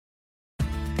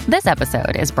This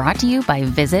episode is brought to you by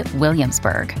Visit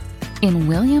Williamsburg. In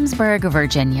Williamsburg,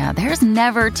 Virginia, there's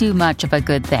never too much of a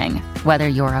good thing. Whether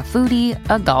you're a foodie,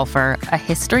 a golfer, a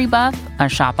history buff, a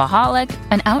shopaholic,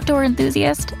 an outdoor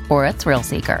enthusiast, or a thrill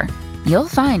seeker, you'll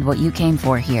find what you came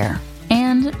for here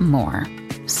and more.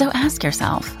 So ask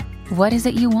yourself, what is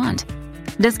it you want?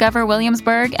 Discover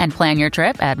Williamsburg and plan your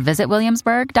trip at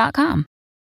visitwilliamsburg.com.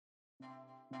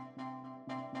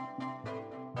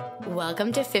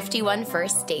 Welcome to 51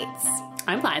 First Dates.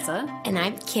 I'm Liza. And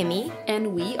I'm Kimmy.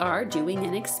 And we are doing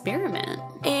an experiment.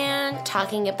 And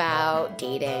talking about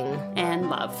dating. And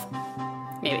love.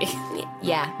 Maybe.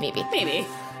 Yeah, maybe. Maybe.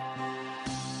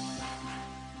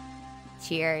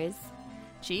 Cheers.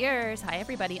 Cheers. Hi,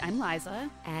 everybody. I'm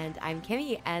Liza. And I'm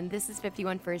Kimmy. And this is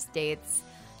 51 First Dates,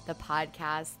 the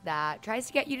podcast that tries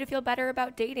to get you to feel better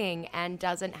about dating and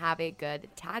doesn't have a good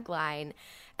tagline.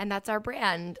 And that's our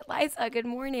brand. Liza, good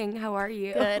morning. How are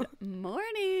you? Good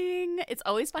morning. It's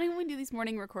always funny when we do these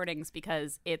morning recordings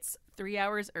because it's 3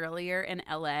 hours earlier in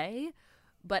LA,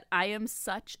 but I am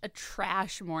such a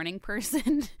trash morning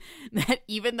person that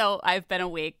even though I've been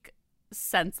awake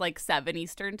since like 7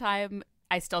 Eastern time,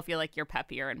 I still feel like you're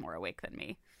peppier and more awake than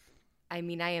me. I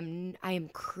mean, I am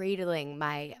cradling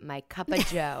my cup of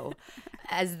joe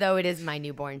as though it is my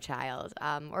newborn child,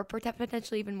 or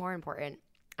potentially even more important.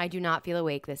 I do not feel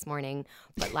awake this morning,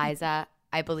 but Liza,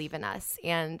 I believe in us.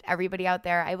 And everybody out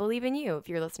there, I believe in you if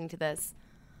you're listening to this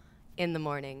in the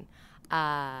morning.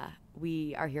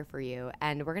 We are here for you.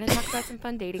 And we're going to talk about some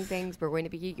fun dating things. We're going to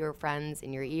be your friends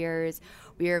in your ears.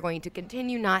 We are going to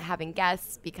continue not having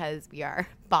guests because we are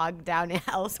bogged down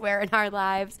elsewhere in our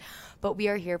lives. But we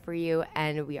are here for you,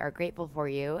 and we are grateful for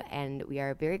you. And we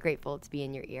are very grateful to be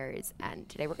in your ears. And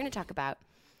today we're going to talk about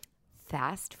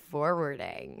fast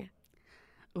forwarding.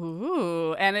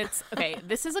 Ooh, and it's okay.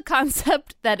 This is a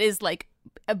concept that is like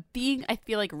being, I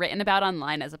feel like, written about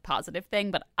online as a positive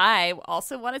thing, but I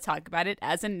also want to talk about it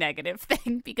as a negative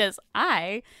thing because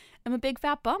I am a big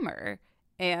fat bummer.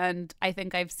 And I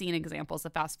think I've seen examples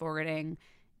of fast forwarding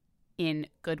in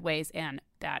good ways and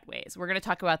bad ways. We're going to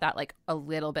talk about that like a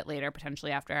little bit later,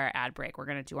 potentially after our ad break. We're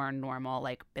going to do our normal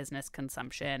like business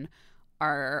consumption,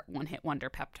 our one-hit wonder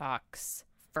pep talks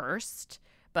first.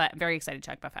 But I'm very excited to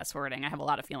talk about fast forwarding. I have a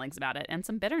lot of feelings about it and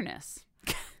some bitterness.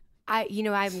 I'm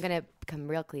going to come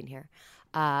real clean here.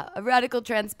 A radical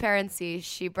transparency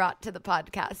she brought to the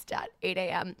podcast at 8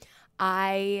 a.m.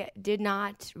 I did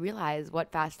not realize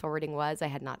what fast forwarding was. I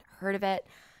had not heard of it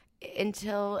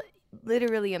until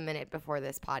literally a minute before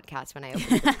this podcast when I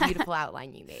opened the beautiful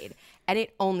outline you made. And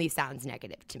it only sounds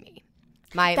negative to me.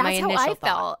 My initial how I thought,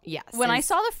 felt. yes. When I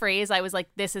saw the phrase, I was like,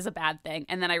 this is a bad thing.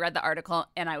 And then I read the article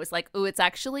and I was like, ooh, it's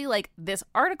actually like this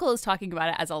article is talking about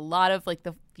it as a lot of like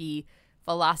the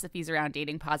philosophies around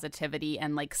dating positivity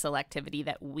and like selectivity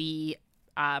that we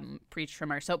preach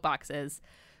from our soapboxes.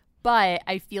 But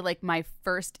I feel like my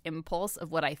first impulse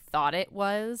of what I thought it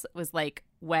was like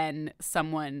when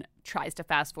someone tries to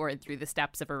fast forward through the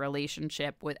steps of a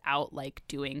relationship without like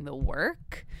doing the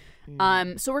work.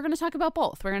 So we're going to talk about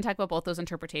both. We're going to talk about both those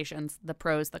interpretations, the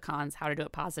pros, the cons, how to do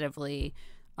it positively,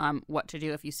 what to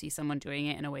do if you see someone doing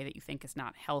it in a way that you think is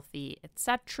not healthy,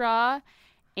 etc.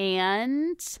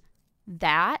 And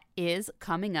that is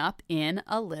coming up in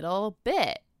a little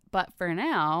bit. But for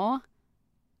now,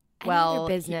 well,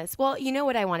 business. Well, you know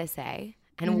what I want to say?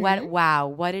 And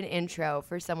what an intro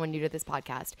for someone new to this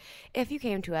podcast. If you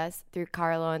came to us through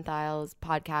Cara Lowenthal's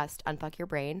podcast, Unfuck Your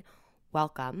Brain,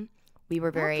 welcome. We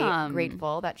were very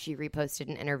grateful that she reposted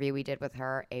an interview we did with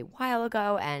her a while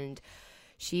ago, and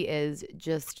she is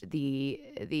just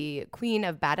the queen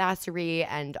of badassery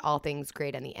and all things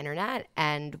great on the internet.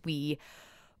 And we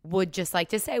would just like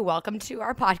to say welcome to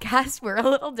our podcast. We're a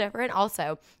little different.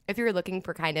 Also, if you're looking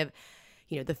for kind of,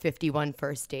 the 51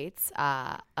 first dates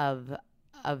of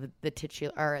the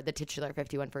titular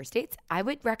 51 First Dates, I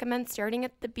would recommend starting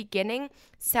at the beginning.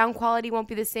 Sound quality won't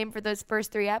be the same for those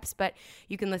first 3 eps, but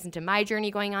you can listen to my journey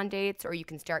going on dates, or you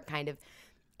can start kind of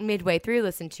midway through,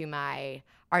 listen to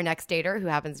our next dater, who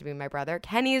happens to be my brother,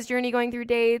 Kenny's journey going through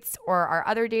dates, or our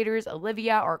other daters,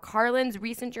 Olivia or Carlin's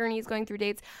recent journeys going through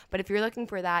dates. But if you're looking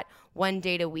for that one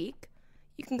date a week,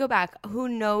 you can go back. Who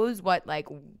knows what like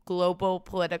global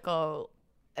political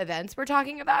events we're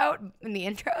talking about in the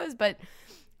intros, but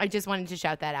I just wanted to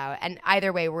shout that out. And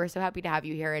either way, we're so happy to have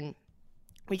you here. And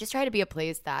we just try to be a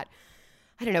place that,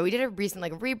 I don't know, we did a recent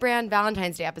like rebrand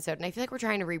Valentine's Day episode, and I feel like we're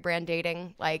trying to rebrand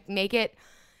dating, like make it,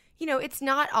 it's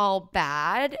not all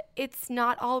bad. It's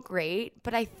not all great,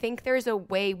 but I think there's a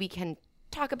way we can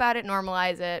talk about it,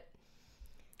 normalize it,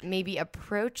 maybe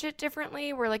approach it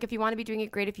differently. Where like if you want to be doing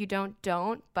it, great. If you don't.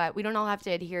 But we don't all have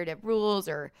to adhere to rules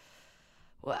or.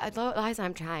 Well, Liza,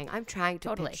 I'm trying to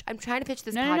Totally. pitch. I'm trying to pitch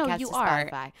this podcast you to are.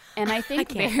 Spotify. And I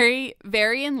think very,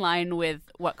 very in line with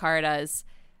what Cara does.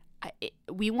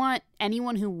 We want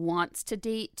anyone who wants to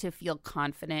date to feel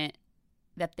confident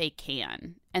that they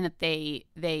can, and that they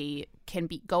can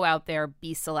go out there,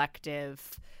 be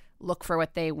selective, look for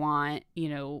what they want,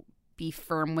 be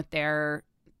firm with their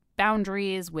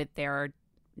boundaries, with their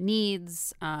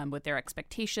needs, with their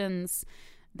expectations.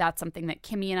 That's something that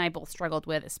Kimmy and I both struggled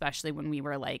with, especially when we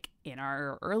were like in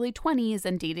our early 20s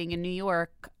and dating in New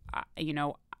York.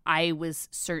 I was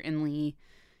certainly,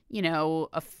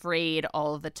 afraid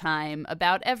all the time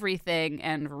about everything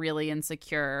and really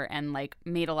insecure and like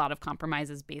made a lot of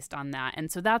compromises based on that.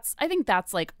 And so I think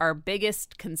that's like our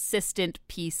biggest consistent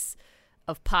piece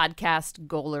of podcast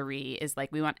goalery is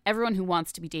like we want everyone who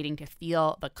wants to be dating to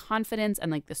feel the confidence and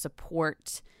like the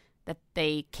support that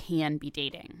they can be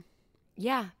dating.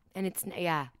 Yeah. And it's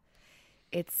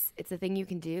a thing you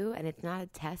can do, and it's not a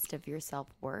test of your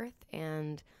self-worth,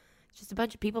 and it's just a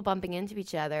bunch of people bumping into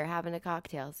each other, having a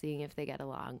cocktail, seeing if they get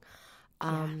along.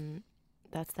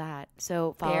 That's that.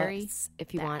 So follow us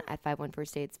if you want at 51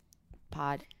 First Dates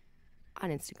Pod on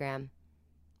Instagram.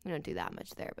 We don't do that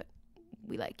much there, but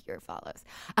we like your follows.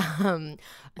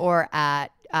 Or at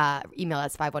email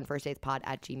us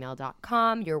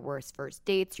 51firstdatespod@gmail.com. Your worst first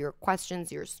dates, your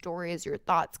questions, your stories, your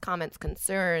thoughts, comments,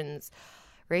 concerns.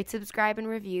 Rate, subscribe, and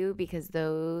review because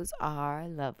those are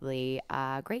lovely.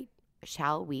 Great.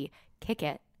 Shall we kick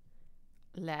it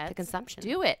to consumption?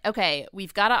 Do it. Okay,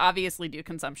 we've got to obviously do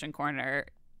Consumption Corner.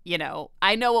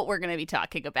 I know what we're going to be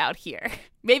talking about here.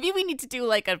 Maybe we need to do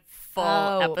like a full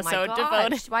episode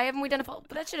devoted. Why haven't we done a full?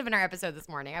 But that should have been our episode this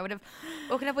morning. I would have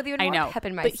woken up with you and more pep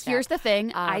in my step. But here's the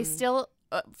thing. I still,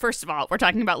 first of all, we're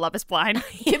talking about Love is Blind.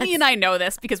 Yes. Kimmy and I know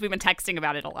this because we've been texting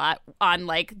about it a lot on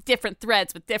like different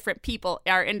threads with different people.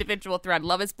 Our individual thread,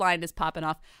 Love is Blind, is popping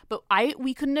off. But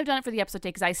we couldn't have done it for the episode today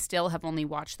because I still have only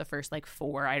watched the first like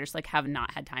 4. I just like have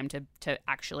not had time to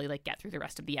actually like get through the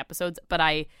rest of the episodes. But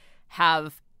I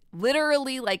have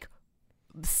literally like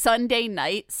Sunday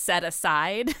night set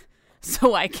aside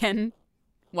so I can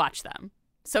watch them.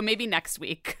 So maybe next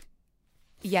week.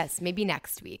 Yes, maybe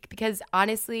next week. Because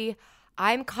honestly,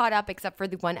 I'm caught up except for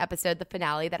the one episode, the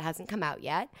finale, that hasn't come out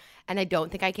yet. And I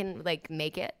don't think I can like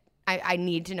make it. I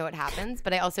need to know what happens,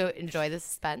 but I also enjoy the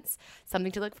suspense.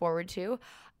 Something to look forward to.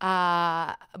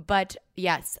 But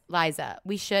yes, Liza,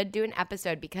 we should do an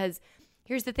episode because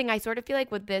here's the thing. I sort of feel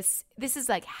like with this is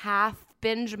like half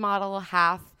binge model,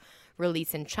 half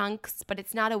release in chunks, but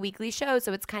it's not a weekly show.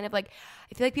 So it's kind of like,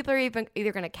 I feel like people are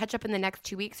either going to catch up in the next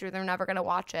 2 weeks or they're never going to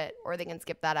watch it or they can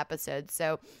skip that episode.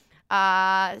 So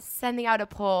sending out a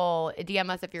poll,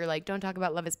 DM us if you're like, don't talk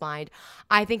about Love is Blind.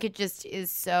 I think it just is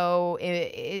so,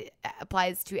 it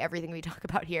applies to everything we talk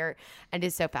about here and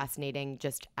is so fascinating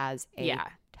just as a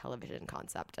television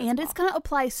concept. And it's going to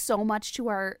apply so much to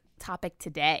our topic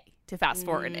today, to fast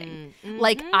forwarding.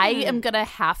 Like I am gonna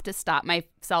have to stop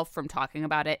myself from talking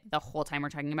about it the whole time we're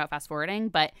talking about fast forwarding,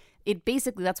 but it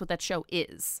basically, that's what that show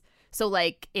is. So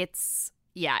like it's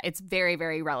very,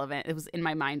 very relevant. It was in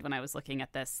my mind when I was looking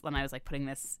at this, when I was like putting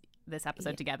this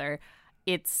episode together.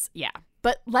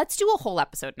 But let's do a whole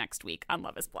episode next week on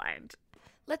Love is Blind.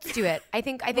 Let's do it. I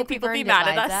think people be mad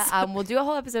at us. We'll do a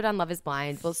whole episode on Love is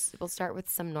Blind. We'll start with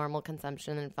some normal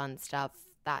consumption and fun stuff,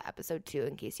 that episode 2,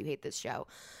 in case you hate this show.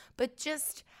 But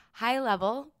just high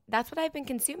level, that's what I've been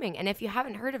consuming. And if you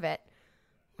haven't heard of it,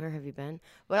 where have you been?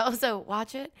 But also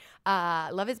watch it.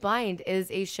 Love is Blind is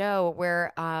a show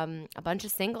where a bunch of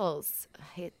singles, I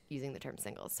hate using the term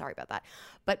singles, sorry about that,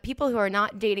 but people who are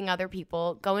not dating other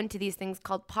people go into these things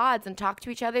called pods and talk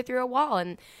to each other through a wall.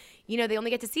 And they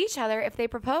only get to see each other if they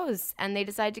propose and they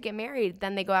decide to get married.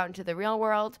 Then they go out into the real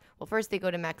world. Well, first they go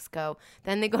to Mexico.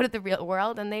 Then they go to the real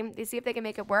world and they see if they can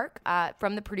make it work.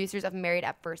 From the producers of Married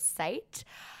at First Sight.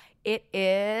 It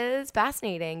is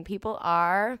fascinating. People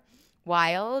are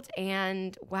wild.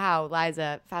 And wow,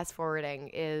 Liza, fast forwarding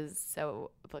is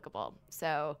so applicable.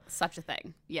 So such a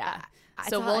thing. Yeah.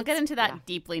 So we'll get into that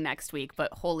deeply next week.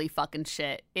 But holy fucking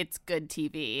shit, it's good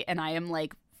TV. And I am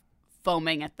like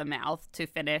foaming at the mouth to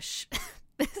finish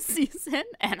this season,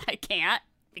 and I can't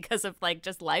because of like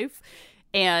just life.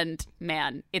 And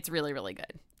man, it's really, really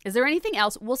good. Is there anything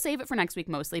else? We'll save it for next week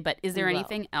mostly, but is there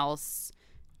anything else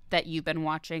that you've been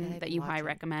watching that you might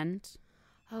recommend?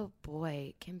 Oh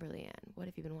boy, Kimberly Ann, what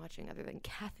have you been watching other than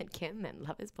Kath and Kim and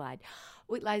Love is Blind?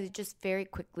 Wait, Liza, just very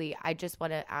quickly, I just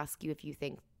want to ask you if you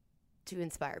think to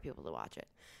inspire people to watch it.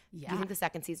 Yeah. Do you think the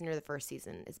second season or the first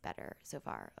season is better so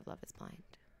far of Love is Blind?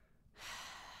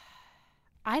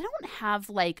 I don't have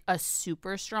like a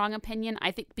super strong opinion.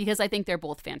 I think they're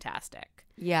both fantastic.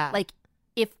 Yeah. Like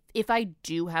if I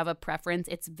do have a preference,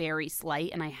 it's very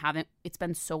slight, and it's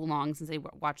been so long since I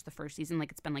watched the first season.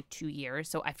 Like, it's been like 2 years.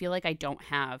 So I feel like I don't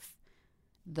have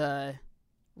the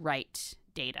right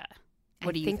data.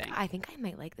 What do you think? I think I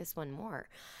might like this one more.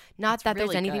 Not It's that really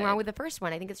there's anything good. wrong with the first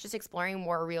one. I think it's just exploring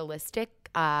more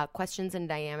realistic questions and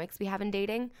dynamics we have in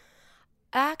dating.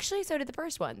 Actually, so did the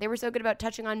first one. They were so good about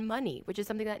touching on money, which is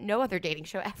something that no other dating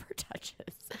show ever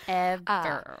touches.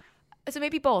 Ever. So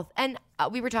maybe both. And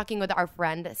we were talking with our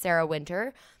friend, Sarah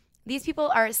Winter. These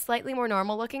people are slightly more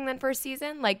normal looking than first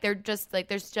season. Like, they're just, like,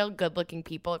 they're still good looking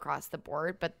people across the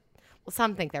board, but well,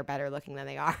 some think they're better looking than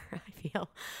they are, I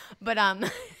feel. But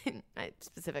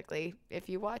specifically, if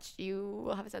you watch, you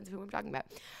will have a sense of who I'm talking about.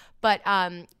 But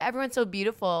everyone's so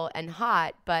beautiful and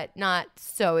hot, but not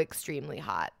so extremely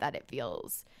hot that it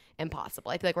feels impossible.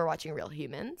 I feel like we're watching real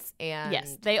humans. And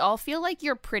Yes, they all feel like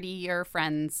your prettiest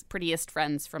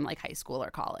friends from like high school or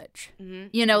college. Mm-hmm.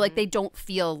 You know, like they don't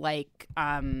feel like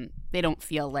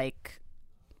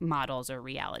models or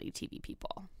reality TV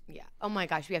people. yeah. Oh my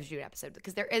gosh, we have to do an episode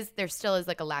because there still is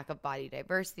like a lack of body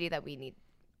diversity that we need.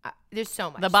 There's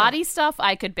so much. The body stuff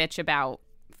I could bitch about,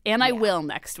 and I will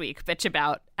next week bitch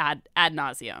about ad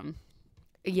nauseum.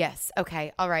 Yes.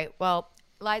 Okay. All right. Well,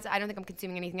 Liza, I don't think I'm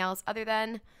consuming anything else other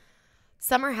than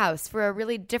Summer House for a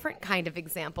really different kind of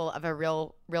example of a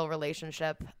real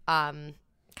relationship.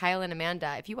 Kyle and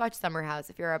Amanda, if you watch Summer House,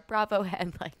 if you're a Bravo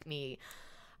head like me,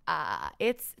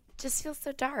 it's just feels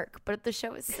so dark, but the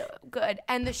show is so good.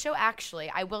 And the show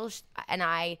actually,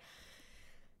 I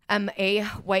am a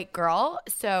white girl,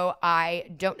 so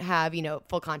I don't have,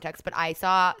 full context, but I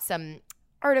saw some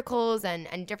articles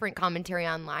and different commentary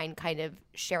online kind of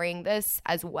sharing this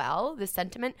as well, this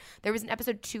sentiment. There was an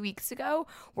episode 2 weeks ago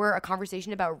where a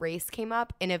conversation about race came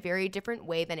up in a very different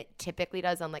way than it typically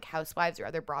does on like Housewives or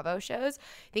other Bravo shows.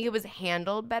 I think it was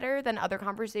handled better than other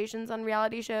conversations on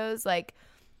reality shows like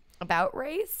about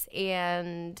race.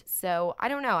 And so I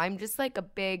don't know. I'm just like a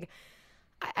big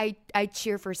I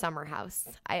cheer for Summer House.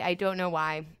 I don't know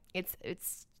why.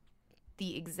 It's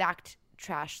the exact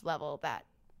trash level that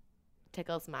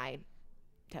tickles my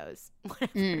toes.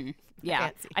 Yeah.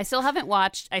 I still haven't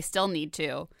watched. I still need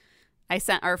to. I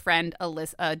sent our friend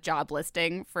a job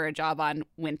listing for a job on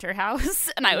Winter House,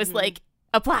 and I was like,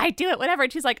 apply, do it, whatever.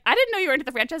 And she's like, I didn't know you were into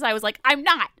the franchise. I was like, I'm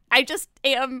not. I just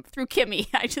am through Kimmy.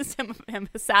 I just am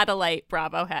a satellite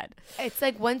Bravo head. It's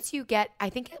like once you get, I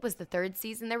think it was the third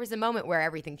season, there was a moment where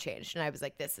everything changed, and I was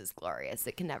like, this is glorious.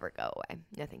 It can never go away.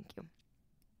 No, thank you.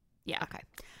 Yeah. Okay.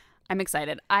 I'm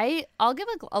excited. I'll give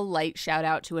a light shout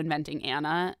out to Inventing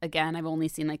Anna. Again, I've only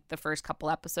seen like the first couple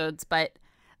episodes, but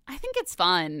I think it's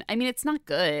fun. I mean, it's not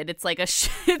good. It's like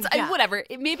whatever.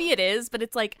 Maybe it is, but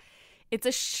it's like, it's a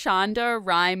Shonda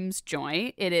Rhimes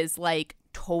joint. It is like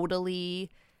totally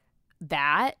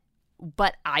that,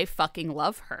 but I fucking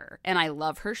love her and I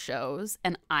love her shows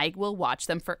and I will watch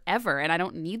them forever and I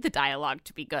don't need the dialogue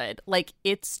to be good. Like,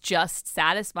 it's just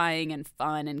satisfying and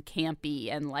fun and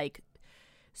campy and like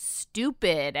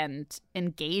stupid and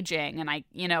engaging, and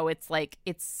it's like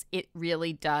it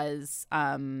really does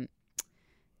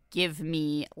give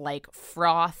me like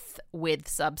froth with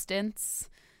substance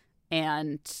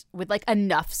and with like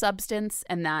enough substance,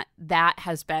 and that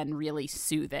has been really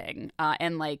soothing.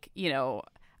 And like,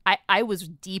 I was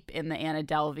deep in the Anna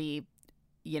Delvey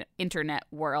internet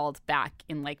world back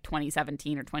in like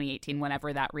 2017 or 2018,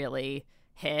 whenever that really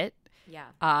hit.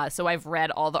 Yeah. So I've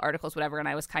read all the articles, whatever, and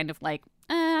I was kind of like,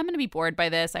 I'm going to be bored by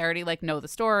this. I already like know the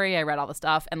story. I read all the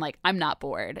stuff, and like, I'm not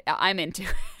bored. I'm into it.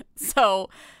 So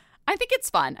I think it's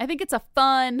fun. I think it's a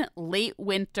fun late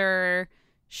winter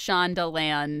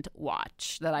Shondaland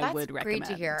watch that I would recommend. That's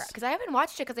great to hear, because I haven't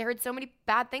watched it because I heard so many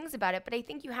bad things about it, but I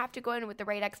think you have to go in with the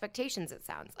right expectations, it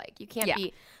sounds like. You can't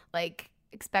be like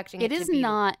expecting it to be. It is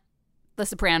not The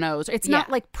Sopranos. It's not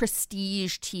like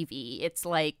prestige TV. It's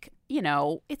like,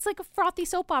 it's like a frothy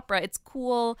soap opera. It's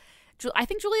cool. I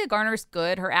think Julia Garner's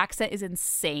good. Her accent is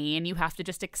insane. You have to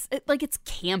just it's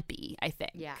campy, I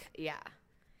think. Yeah.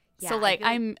 So like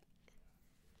I'll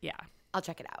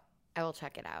check it out. I will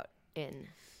check it out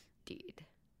indeed.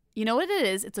 You know what it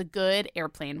is? It's a good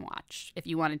airplane watch if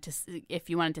you wanted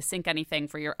to sync anything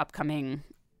for your upcoming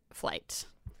flight.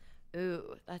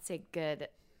 Ooh, that's a good.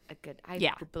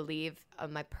 I believe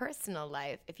on my personal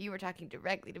life, if you were talking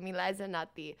directly to me, Liza,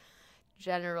 not the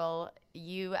general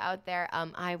you out there,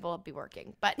 I will be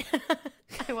working, but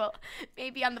I will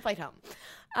maybe on the flight home.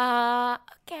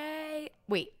 Okay.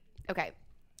 Wait. Okay.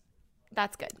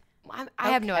 That's good.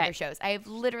 I have no other shows. I have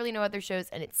literally no other shows,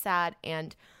 and it's sad,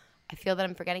 and I feel that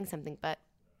I'm forgetting something, but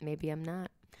maybe I'm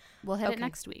not. We'll hit it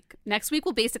next week. Next week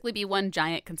will basically be one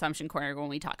giant consumption corner when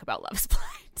we talk about Love is Blind.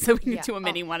 So we can do a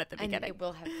mini one at the beginning. And I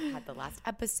will have had the last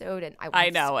episode. And I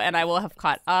know, and I will have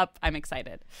caught up. I'm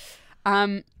excited.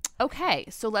 Okay,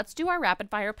 so let's do our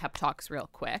rapid fire pep talks real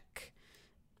quick.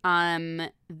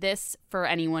 This, for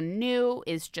anyone new,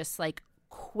 is just like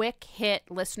quick hit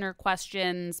listener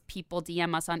questions. People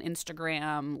DM us on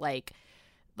Instagram, like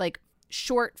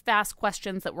short, fast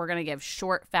questions that we're going to give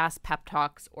short, fast pep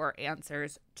talks or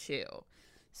answers to.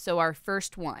 So our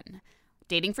first one,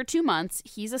 dating for 2 months.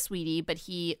 He's a sweetie, but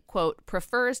he, quote,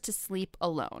 prefers to sleep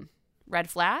alone. Red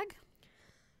flag?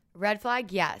 Red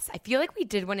flag, yes. I feel like we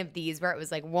did one of these where it was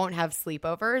like, won't have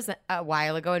sleepovers a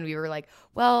while ago. And we were like,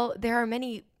 well, there are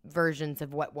many versions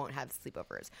of what won't have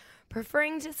sleepovers.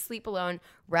 Preferring to sleep alone,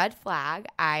 red flag.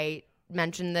 I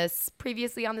mentioned this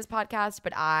previously on this podcast,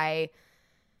 but I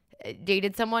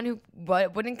dated someone who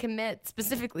wouldn't commit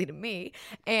specifically to me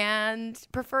and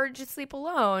preferred to sleep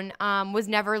alone. Was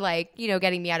never like,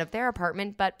 getting me out of their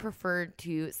apartment, but preferred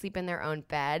to sleep in their own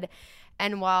bed.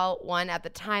 And while one at the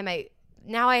time,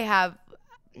 now I have,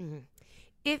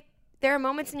 if there are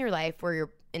moments in your life where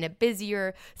you're in a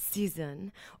busier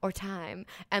season or time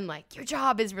and like your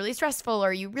job is really stressful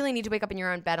or you really need to wake up in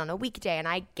your own bed on a weekday, and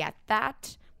I get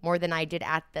that more than I did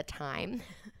at the time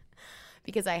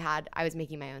because I was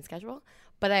making my own schedule,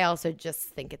 but I also just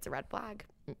think it's a red flag.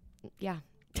 Yeah.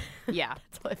 Yeah.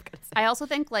 That's all I've got to say. I also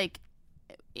think like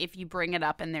if you bring it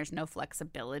up and there's no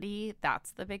flexibility,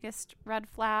 that's the biggest red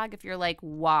flag. If you're like,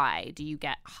 why? Do you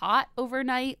get hot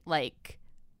overnight? Like,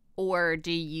 or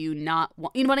do you not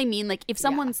want, you know what I mean? Like if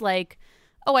someone's like,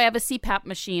 oh, I have a CPAP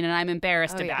machine and I'm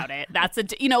embarrassed about it. That's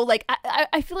like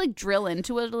I feel like drill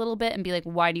into it a little bit and be like,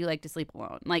 why do you like to sleep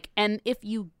alone? Like, and if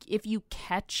you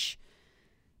catch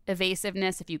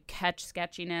evasiveness, if you catch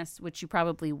sketchiness, which you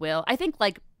probably will, I think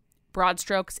like broad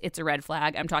strokes, it's a red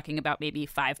flag. I'm talking about maybe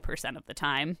 5% of the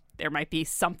time. There might be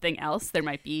something else. There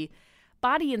might be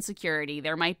body insecurity.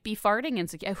 There might be farting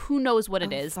insecurity. Who knows what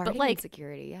it is? But like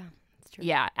insecurity, yeah, that's true.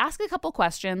 Yeah, ask a couple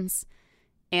questions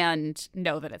and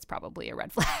know that it's probably a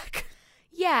red flag.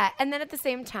 Yeah, and then at the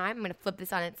same time, I'm going to flip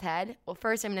this on its head. Well,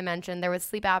 first I'm going to mention there was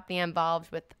sleep apnea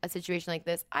involved with a situation like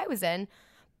this I was in.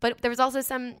 But there was also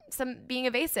some being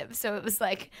evasive. So it was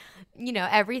like,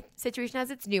 every situation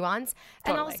has its nuance.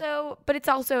 Totally. And but it's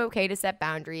also okay to set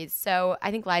boundaries. So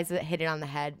I think Liza hit it on the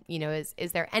head.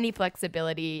 Is there any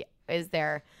flexibility? Is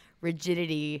there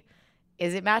rigidity?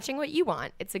 Is it matching what you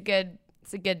want? It's a good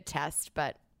test,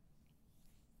 but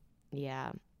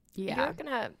yeah. You're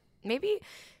gonna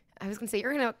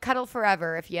you're gonna cuddle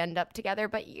forever if you end up together,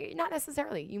 but you're not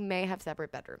necessarily. You may have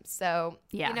separate bedrooms. So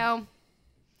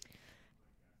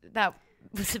that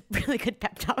was a really good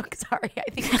pep talk. Sorry.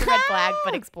 I think it's a red flag,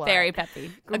 but explore. Very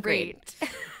peppy. Agreed.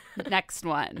 Next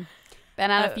one. Been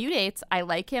on a few dates. I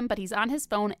like him, but he's on his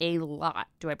phone a lot.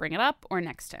 Do I bring it up or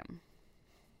next him?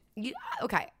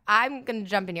 Okay. I'm going to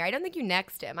jump in here. I don't think you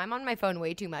next him. I'm on my phone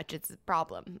way too much. It's a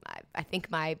problem. I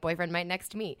think my boyfriend might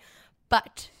next me.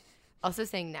 But also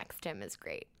saying next him is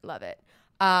great. Love it.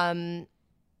 I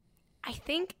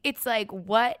think it's like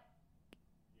what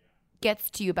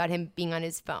gets to you about him being on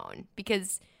his phone,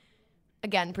 because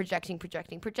again,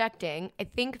 projecting. I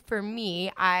think for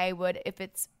me, I would, if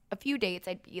it's a few dates,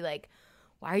 I'd be like,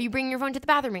 why are you bringing your phone to the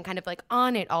bathroom and kind of like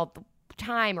on it all the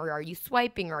time? Or are you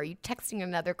swiping, or are you texting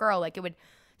another girl? Like it would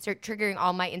start triggering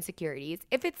all my insecurities.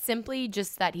 If it's simply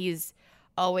just that he's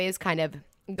always kind of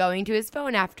going to his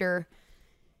phone after,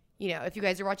 if you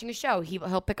guys are watching a show,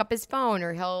 he'll pick up his phone,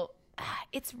 or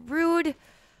it's rude.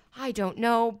 I don't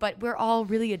know, but we're all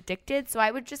really addicted. So I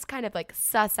would just kind of like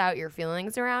suss out your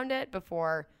feelings around it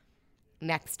before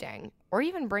nexting or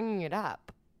even bringing it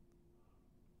up.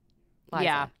 Liza,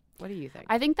 yeah. What do you think?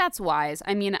 I think that's wise.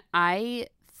 I mean, I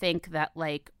think that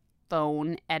like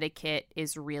phone etiquette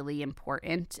is really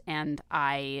important, and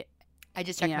I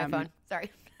just checked my phone.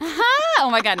 Sorry. Oh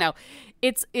my God, no.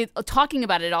 It's talking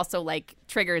about it also like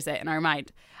triggers it in our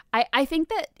mind. I think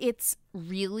that it's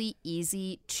really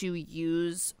easy to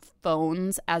use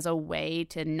phones as a way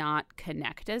to not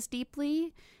connect as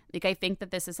deeply. Like, I think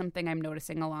that this is something I'm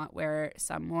noticing a lot, where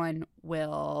someone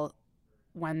will,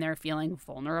 when they're feeling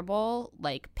vulnerable,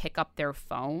 like pick up their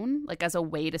phone, like as a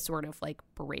way to sort of like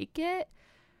break it.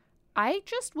 I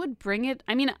just would bring it.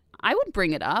 I mean, I would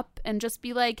bring it up and just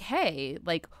be like, hey,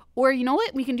 like, or you know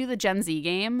what? We can do the Gen Z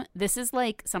game. This is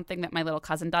like something that my little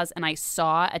cousin does. And I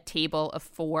saw a table of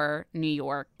 4 New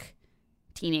York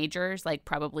teenagers, like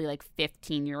probably like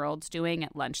 15-year-olds doing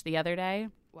at lunch the other day.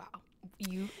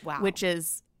 Wow. Which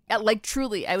is like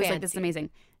truly, I was like, this is amazing.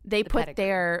 They put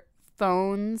their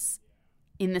phones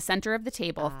in the center of the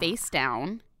table, face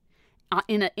down,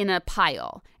 in a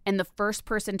pile, and the first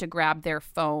person to grab their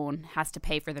phone has to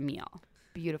pay for the meal.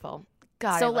 Beautiful.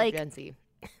 God, so I love like Gen Z.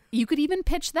 you could even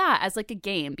pitch that as like a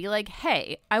game. Be like,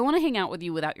 hey, I want to hang out with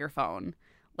you without your phone.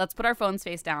 Let's put our phones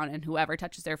face down, and whoever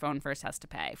touches their phone first has to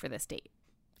pay for this date.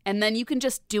 And then you can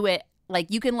just do it. Like,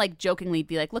 you can like jokingly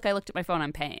be like, look, I looked at my phone,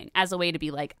 I'm paying, as a way to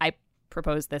be like, I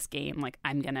proposed this game. Like,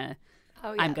 I'm gonna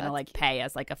like cute. Pay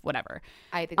as like a whatever.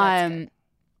 I think that's good.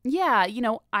 Yeah, you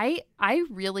know, I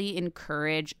really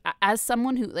encourage, as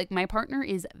someone who, like, my partner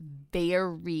is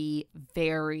very,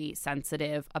 very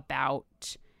sensitive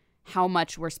about how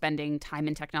much we're spending time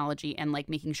in technology and like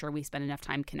making sure we spend enough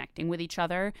time connecting with each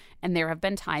other. And there have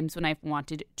been times when I've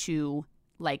wanted to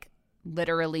like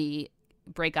literally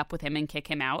break up with him and kick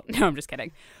him out. No, I'm just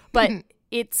kidding. But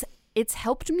it's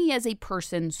helped me as a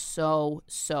person so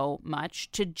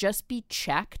much to just be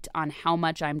checked on how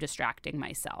much I'm distracting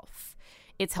myself.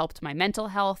 It's helped my mental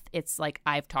health. It's like,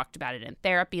 I've talked about it in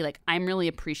therapy. Like, I'm really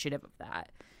appreciative of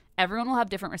that. Everyone will have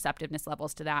different receptiveness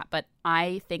levels to that. But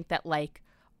I think that like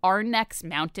our next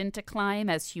mountain to climb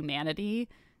as humanity,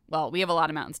 well, we have a lot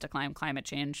of mountains to climb. Climate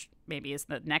change maybe is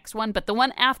the next one. But the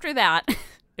one after that,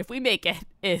 if we make it,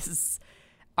 is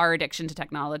our addiction to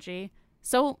technology.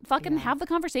 So fucking have the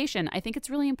conversation. I think it's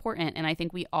really important. And I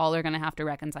think we all are going to have to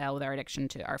reconcile with our addiction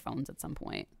to our phones at some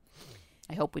point.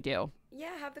 I hope we do.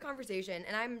 Yeah, have the conversation.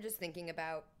 And I'm just thinking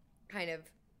about kind of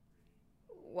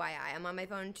why I am on my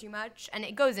phone too much. And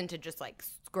it goes into just like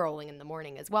scrolling in the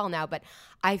morning as well now. But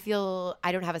I feel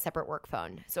I don't have a separate work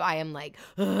phone. So I am like,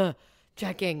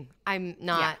 checking. I'm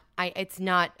not, it's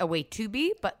not a way to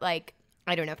be, but like,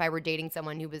 I don't know, if I were dating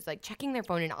someone who was like checking their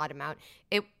phone an odd amount,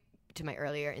 it, to my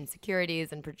earlier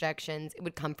insecurities and projections, it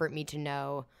would comfort me to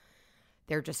know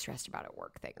they're just stressed about a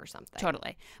work thing or something.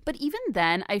 Totally. But even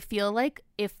then, I feel like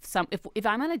if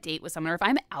I'm on a date with someone or if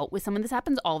I'm out with someone, this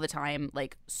happens all the time.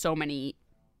 Like, so many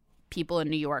people in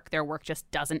New York, their work just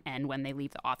doesn't end when they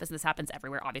leave the office. This happens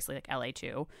everywhere, obviously, like LA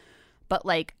too. But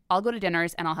like, I'll go to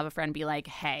dinners and I'll have a friend be like,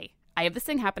 hey, I have this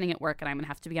thing happening at work and I'm going to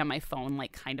have to be on my phone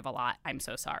like kind of a lot. I'm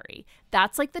so sorry.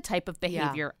 That's like the type of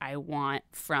behavior I want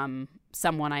from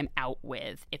someone I'm out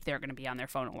with if they're going to be on their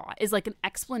phone a lot, is like an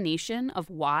explanation of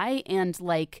why and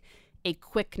like a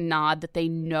quick nod that they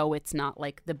know it's not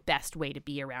like the best way to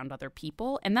be around other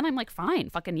people. And then I'm like, fine,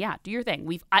 fucking yeah, do your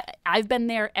thing. I've been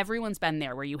there. Everyone's been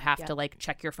there where you have to like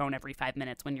check your phone every 5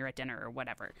 minutes when you're at dinner or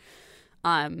whatever.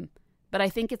 But I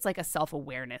think it's like a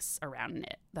self-awareness around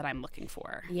it that I'm looking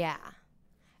for. Yeah.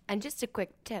 And just a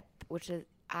quick tip, which is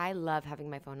I love having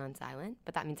my phone on silent,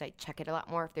 but that means I check it a lot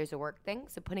more if there's a work thing.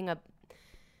 So putting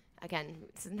again,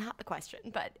 this is not the question,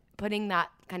 but putting that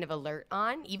kind of alert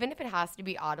on, even if it has to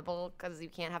be audible because you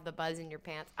can't have the buzz in your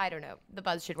pants. I don't know. The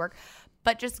buzz should work.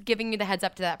 But just giving you the heads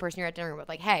up to that person you're at dinner with,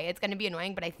 like, hey, it's going to be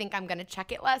annoying, but I think I'm going to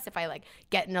check it less if I, like,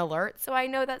 get an alert so I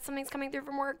know that something's coming through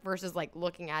from work versus, like,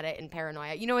 looking at it in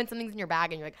paranoia. You know when something's in your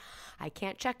bag and you're like, I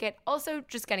can't check it. Also,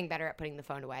 just getting better at putting the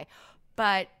phone away.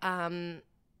 But I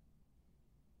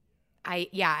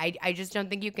just don't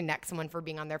think you can neck someone for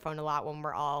being on their phone a lot when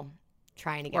we're all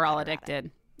trying to get better. We're all addicted.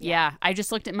 Yeah, I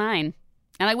just looked at mine.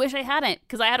 And I wish I hadn't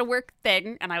because I had a work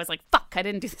thing and I was like, fuck, I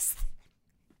didn't do this thing.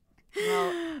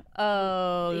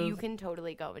 Well, you can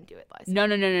totally go and do it, Liza.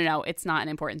 No. It's not an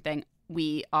important thing.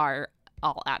 We are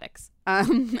all addicts.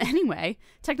 Anyway,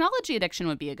 technology addiction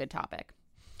would be a good topic.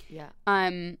 Yeah.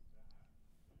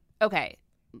 Okay,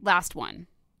 last one.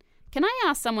 Can I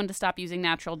ask someone to stop using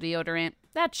natural deodorant?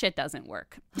 That shit doesn't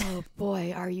work. Oh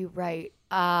boy, are you right?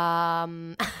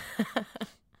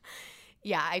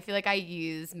 Yeah, I feel like I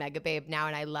use Megababe now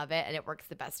and I love it and it works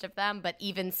the best of them. But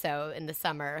even so, in the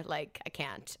summer, like, I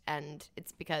can't. And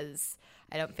it's because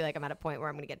I don't feel like I'm at a point where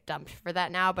I'm going to get dumped for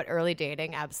that now. But early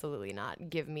dating, absolutely not.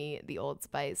 Give me the Old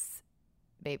Spice,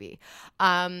 baby.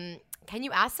 Can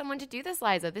you ask someone to do this,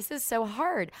 Liza? This is so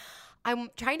hard.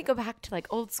 I'm trying to go back to, like,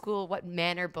 old school, what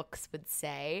manner books would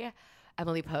say.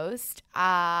 Emily Post.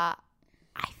 I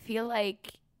feel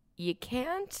like you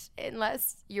can't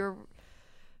unless you're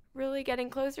really getting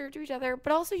closer to each other,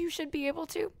 but also you should be able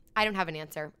to. I don't have an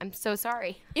answer. I'm so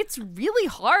sorry. It's really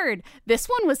hard. This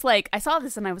one was like, I saw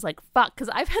this and I was like, fuck, because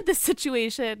I've had this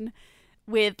situation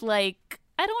with like,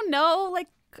 I don't know, like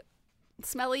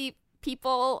smelly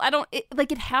people.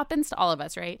 It happens to all of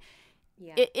us, right?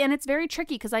 Yeah. And it's very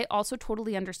tricky because I also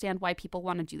totally understand why people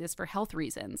want to do this for health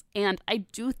reasons. And I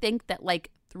do think that like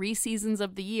 3 seasons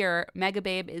of the year,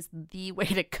 Megababe is the way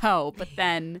to go. But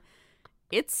then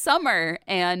it's summer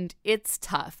and it's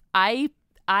tough. I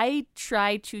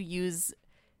try to use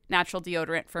natural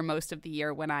deodorant for most of the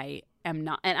year when I am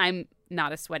not. And I'm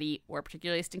not a sweaty or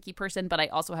particularly stinky person, but I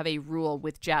also have a rule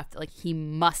with Jeff that, like, he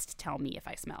must tell me if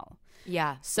I smell.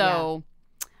 Yeah. So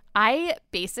I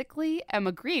basically am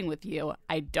agreeing with you.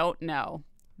 I don't know.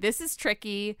 This is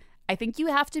tricky. I think you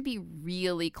have to be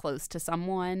really close to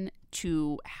someone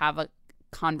to have a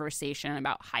conversation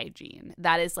about hygiene.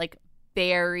 That is like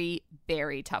very,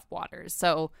 very tough waters.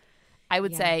 So I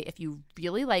would say if you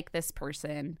really like this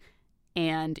person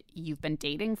and you've been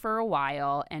dating for a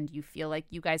while and you feel like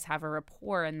you guys have a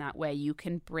rapport in that way, you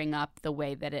can bring up the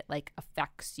way that it like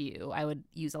affects you. I would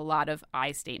use a lot of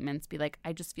I statements, be like,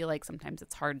 I just feel like sometimes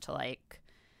it's hard to like,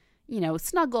 you know,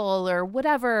 snuggle or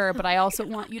whatever, but I also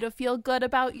want you to feel good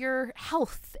about your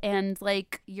health and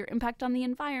like your impact on the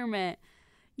environment.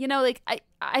 You know, like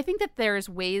I think that there's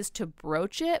ways to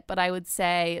broach it, but I would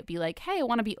say be like, hey, I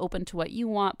want to be open to what you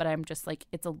want, but I'm just like,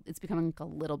 it's becoming like a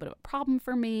little bit of a problem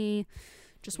for me.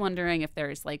 Just wondering if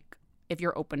there's like, if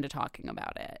you're open to talking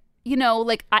about it. You know,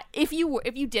 like if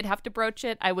you did have to broach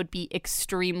it, I would be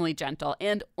extremely gentle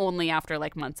and only after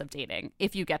like months of dating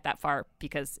if you get that far,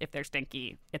 because if they're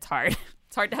stinky, it's hard.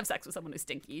 It's hard to have sex with someone who's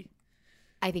stinky.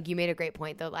 I think you made a great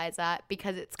point though, Liza,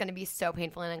 because it's going to be so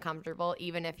painful and uncomfortable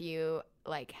even if you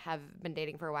like have been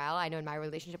dating for a while. I know in my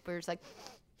relationship we were just like,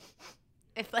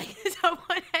 if like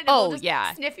someone and we'll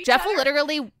just sniff each Jeff other. will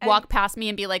literally walk past me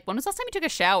and be like, when was the last time you took a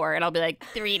shower? And I'll be like,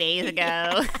 3 days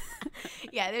ago.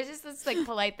 Yeah, there's just this like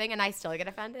polite thing and I still get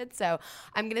offended. So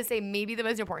I'm going to say maybe the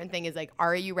most important thing is like,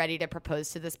 are you ready to propose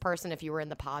to this person if you were in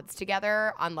the pods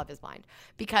together on Love is Blind?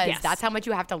 Because that's how much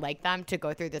you have to like them to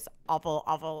go through this awful,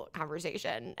 awful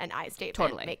conversation and I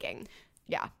statement making.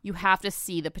 Yeah. You have to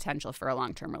see the potential for a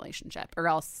long-term relationship or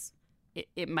else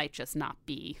it might just not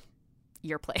be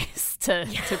your place to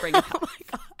bring it up. Oh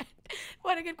my God.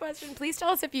 What a good question. Please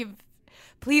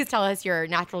tell us your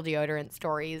natural deodorant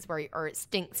stories or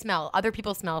smell, other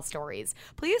people smell stories.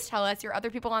 Please tell us your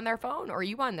other people on their phone or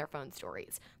you on their phone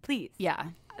stories. Please. Yeah.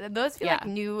 Those feel like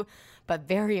new but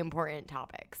very important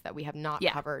topics that we have not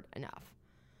covered enough.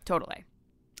 Totally.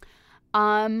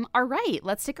 All right.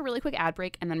 Let's take a really quick ad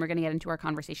break and then we're going to get into our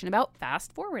conversation about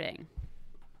fast forwarding.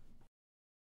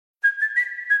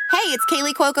 Hey, it's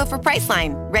Kaylee Cuoco for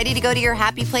Priceline. Ready to go to your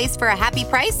happy place for a happy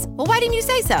price? Well, why didn't you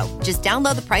say so? Just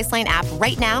download the Priceline app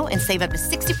right now and save up to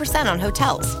 60% on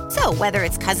hotels. So whether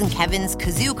it's Cousin Kevin's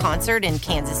Kazoo Concert in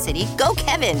Kansas City, go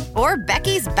Kevin, or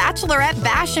Becky's Bachelorette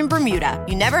Bash in Bermuda,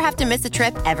 you never have to miss a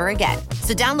trip ever again.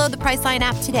 So download the Priceline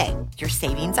app today. Your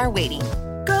savings are waiting.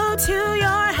 Go to your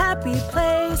happy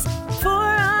place for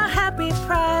a happy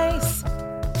price.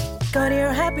 Go to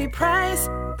your happy price,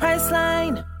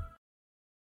 Priceline.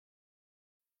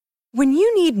 When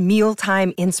you need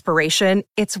mealtime inspiration,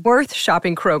 it's worth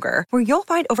shopping Kroger, where you'll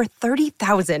find over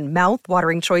 30,000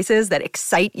 mouth-watering choices that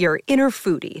excite your inner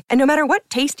foodie. And no matter what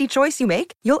tasty choice you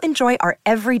make, you'll enjoy our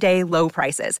everyday low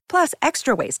prices, plus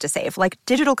extra ways to save, like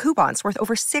digital coupons worth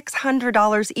over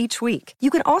 $600 each week. You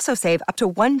can also save up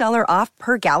to $1 off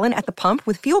per gallon at the pump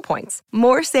with fuel points.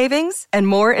 More savings and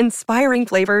more inspiring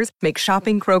flavors make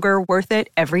shopping Kroger worth it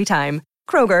every time.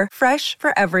 Kroger, fresh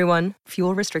for everyone.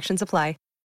 Fuel restrictions apply.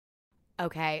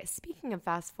 Okay, speaking of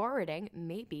fast forwarding,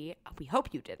 maybe, we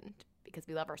hope you didn't because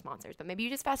we love our sponsors, but maybe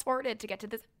you just fast forwarded to get to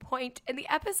this point in the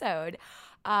episode.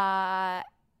 Okay,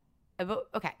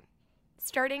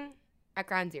 starting at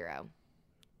ground zero.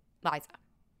 Liza,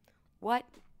 what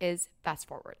is fast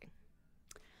forwarding?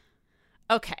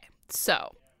 Okay,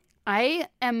 so I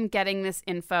am getting this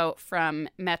info from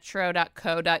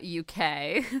metro.co.uk,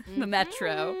 the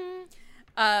Metro,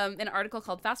 an article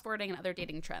called Fast Forwarding and Other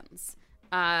Dating Trends.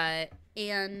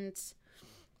 And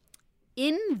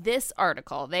in this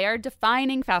article, they are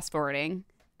defining fast forwarding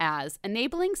as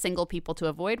enabling single people to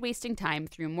avoid wasting time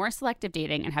through more selective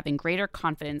dating and having greater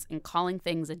confidence in calling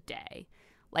things a day.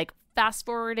 Like fast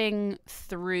forwarding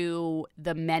through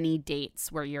the many dates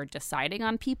where you're deciding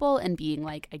on people and being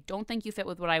like, I don't think you fit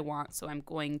with what I want, so I'm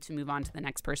going to move on to the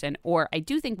next person. Or I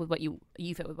do think with what you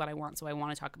fit with what I want, so I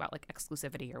want to talk about like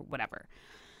exclusivity or whatever.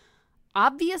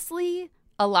 Obviously,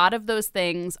 a lot of those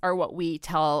things are what we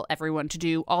tell everyone to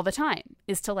do all the time,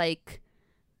 is to like,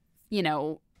 you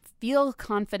know, feel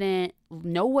confident,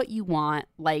 know what you want,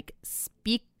 like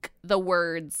speak the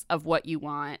words of what you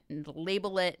want, and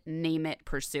label it, name it,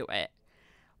 pursue it.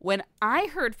 When I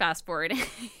heard fast forwarding,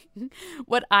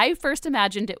 what I first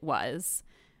imagined it was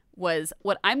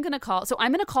what I'm going to call, so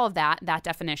I'm going to call that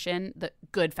definition the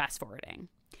good fast forwarding.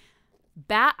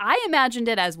 I imagined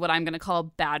it as what I'm going to call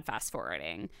bad fast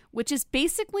forwarding, which is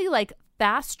basically like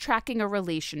fast tracking a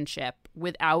relationship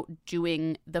without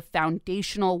doing the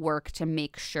foundational work to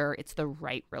make sure it's the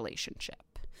right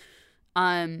relationship.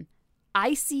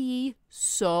 I see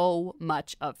so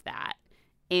much of that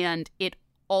And it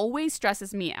always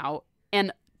stresses me out.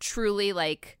 And truly,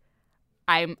 like,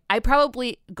 I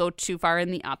probably go too far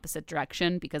in the opposite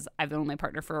direction because I've been with my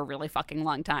partner for a really fucking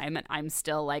long time, and I'm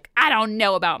still like, I don't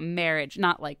know about marriage.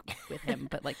 Not like with him,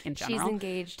 but like in general. She's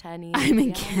engaged, honey. I'm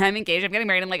engaged. I'm getting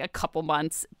married in like a couple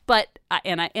months, but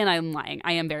I'm lying.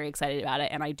 I am very excited about it,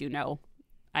 and I do know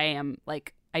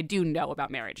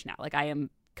about marriage now. Like, I am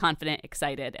confident,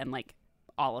 excited, and like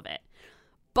all of it.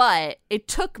 But it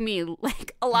took me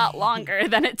like a lot longer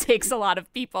than it takes a lot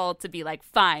of people to be like,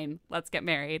 fine, let's get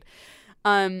married.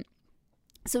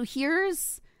 So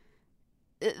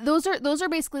those are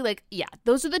basically like, yeah,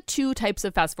 those are the two types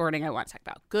of fast forwarding I want to talk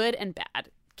about, good and bad.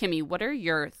 Kimmy, what are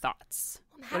your thoughts?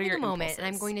 I'm having a moment, and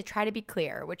I'm going to try to be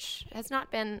clear, which has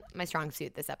not been my strong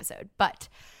suit this episode, but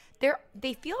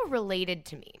they feel related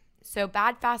to me. So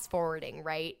bad fast forwarding,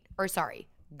 right? Or sorry,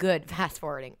 good fast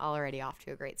forwarding, already off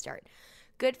to a great start.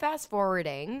 Good fast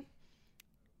forwarding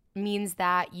means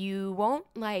that you won't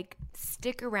like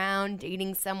stick around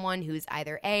dating someone who's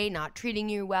either A, not treating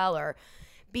you well, or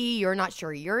B, you're not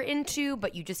sure you're into,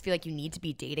 but you just feel like you need to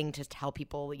be dating to tell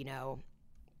people, you know,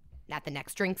 at the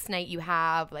next drinks night you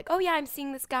have, like, oh yeah, I'm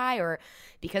seeing this guy, or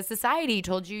because society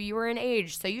told you you were an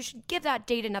age, so you should give that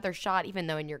date another shot, even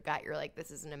though in your gut you're like,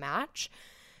 this isn't a match.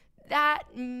 That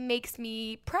makes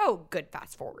me pro good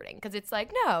fast forwarding, because it's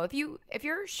like, no, if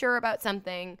you're sure about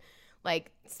something,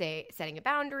 like, say, setting a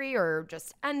boundary or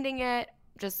just ending it,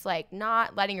 just, like,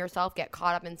 not letting yourself get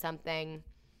caught up in something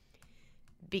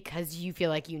because you feel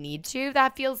like you need to,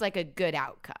 that feels like a good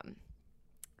outcome.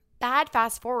 Bad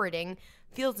fast forwarding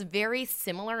feels very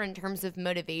similar in terms of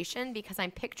motivation, because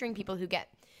I'm picturing people who get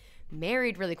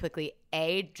married really quickly,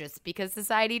 A, just because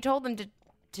society told them to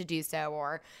do so,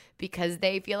 or because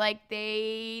they feel like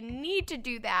they need to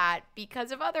do that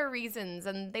because of other reasons,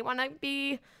 and they want to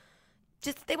be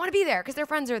there because their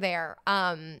friends are there.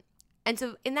 And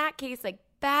so in that case, like,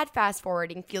 bad fast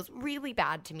forwarding feels really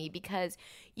bad to me, because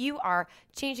you are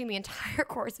changing the entire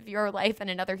course of your life and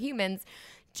another human's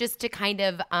just to kind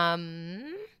of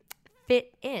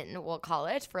fit in, we'll call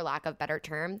it, for lack of a better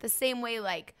term, the same way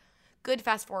like good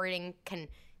fast forwarding can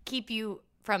keep you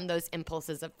from those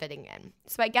impulses of fitting in.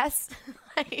 So I guess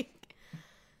like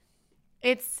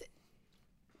it's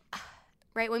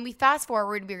right, when we fast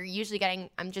forward, we're usually getting,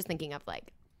 I'm just thinking of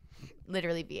like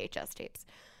literally VHS tapes.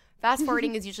 Fast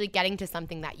forwarding is usually getting to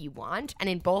something that you want. And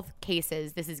in both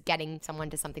cases, this is getting someone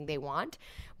to something they want.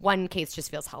 One case just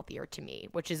feels healthier to me,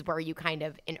 which is where you kind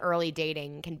of, in early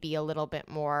dating, can be a little bit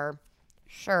more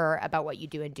sure about what you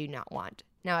do and do not want.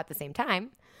 Now, at the same time,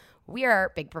 we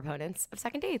are big proponents of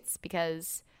second dates,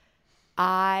 because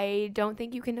I don't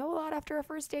think you can know a lot after a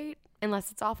first date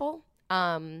unless it's awful.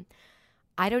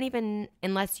 I don't even,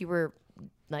 unless you were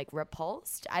like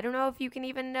repulsed, I don't know if you can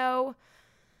even know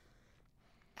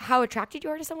how attracted you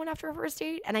are to someone after a first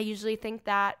date. And I usually think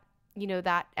that, you know,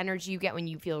 that energy you get when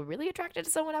you feel really attracted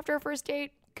to someone after a first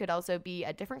date could also be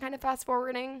a different kind of fast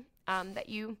forwarding that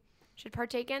you should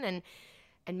partake in,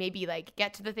 and maybe like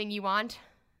get to the thing you want,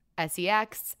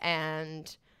 sex,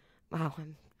 and wow,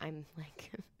 I'm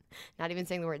like not even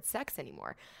saying the word sex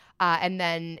anymore. And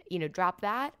then, you know, drop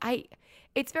that.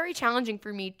 It's very challenging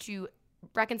for me to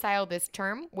reconcile this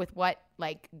term with what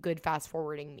like good fast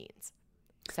forwarding means.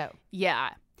 So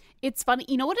yeah, it's funny.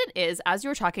 You know what it is? As you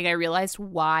were talking, I realized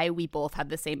why we both had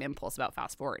the same impulse about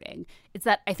fast forwarding. It's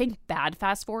that I think bad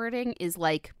fast forwarding is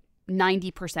like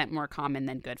 90% more common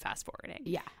than good fast forwarding.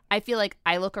 Yeah. I feel like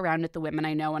I look around at the women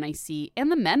I know and I see,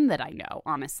 and the men that I know,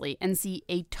 honestly, and see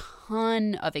a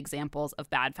ton of examples of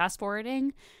bad fast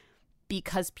forwarding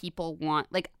because people want,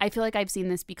 like, I feel like I've seen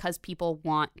this because people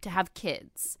want to have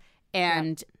kids,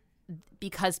 and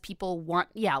because people want,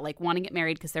 like, want to get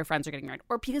married because their friends are getting married,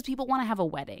 or because people want to have a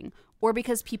wedding, or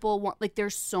because people want, like,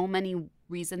 there's so many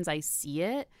reasons I see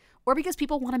it, or because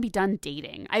people want to be done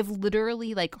dating. I've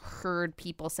literally, like, heard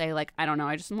people say, like, I don't know,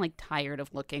 I just am, like, tired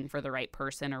of looking for the right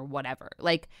person or whatever.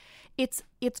 Like, it's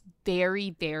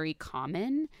very, very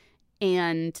common,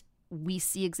 and we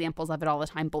see examples of it all the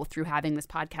time, both through having this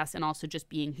podcast and also just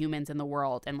being humans in the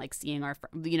world and, like, seeing our,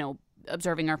 you know,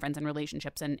 observing our friends and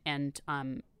relationships and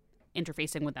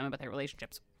interfacing with them about their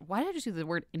relationships. Why did I just use the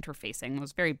word interfacing? It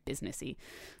was very businessy.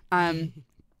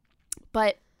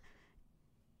 But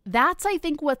that's, I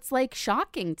think, what's, like,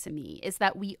 shocking to me is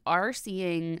that we are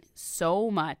seeing so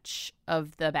much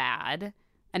of the bad.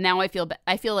 And now I feel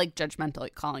like judgmental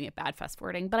calling it bad fast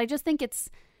forwarding. But I just think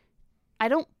I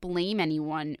don't blame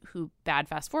anyone who bad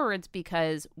fast forwards,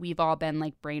 because we've all been,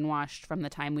 like, brainwashed from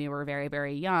the time we were very,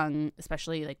 very young,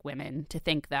 especially, like, women, to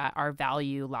think that our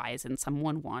value lies in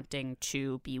someone wanting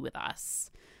to be with us.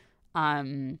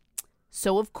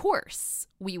 So of course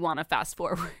we want to fast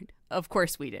forward. Of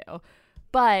course we do.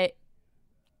 But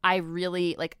I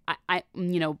really like I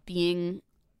you know, being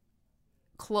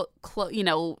you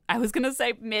know, I was going to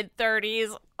say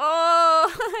mid-30s.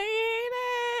 Oh,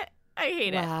 I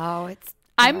hate it. Wow, it's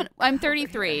I'm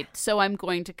 33, so I'm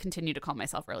going to continue to call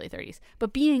myself early 30s.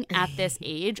 But being at this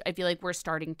age, I feel like we're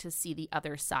starting to see the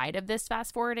other side of this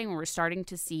fast forwarding. We're starting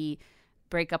to see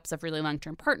breakups of really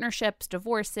long-term partnerships,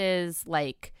 divorces,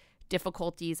 like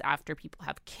difficulties after people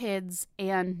have kids,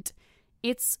 and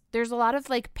there's a lot of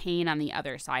like pain on the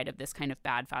other side of this kind of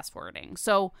bad fast forwarding.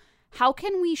 So how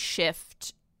can we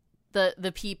shift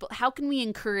the people? How can we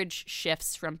encourage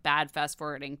shifts from bad fast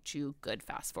forwarding to good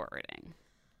fast forwarding?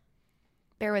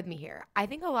 Bear with me here. I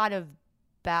think a lot of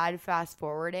bad fast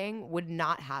forwarding would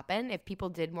not happen if people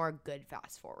did more good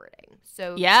fast forwarding.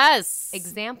 So yes,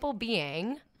 example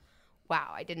being,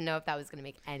 wow, I didn't know if that was going to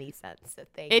make any sense. So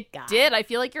thank it God. Did. I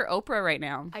feel like you're Oprah right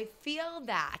now. I feel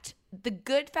that the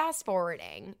good fast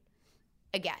forwarding,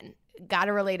 again, got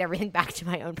to relate everything back to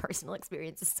my own personal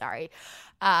experiences. Sorry.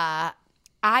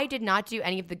 I did not do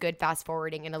any of the good fast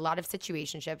forwarding in a lot of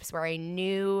situationships where I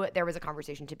knew there was a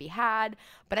conversation to be had,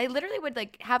 but I literally would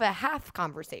like have a half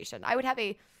conversation. I would have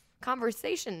a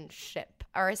conversationship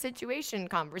or a situation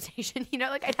conversation, you know,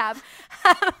 like I'd have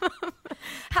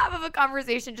half of a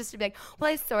conversation just to be like, well,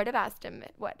 I sort of asked him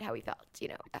how he felt, you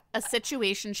know. A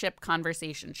situationship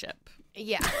conversationship.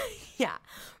 Yeah. Yeah.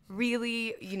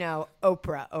 Really, you know,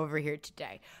 Oprah over here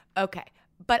today. Okay.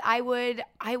 But I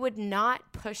would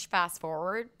not push fast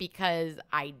forward because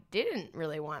I didn't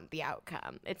really want the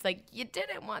outcome. It's like you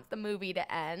didn't want the movie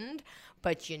to end,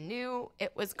 but you knew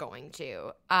it was going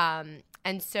to.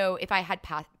 And so if I had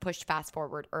pushed fast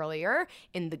forward earlier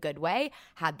in the good way,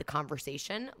 had the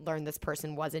conversation, learned this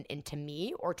person wasn't into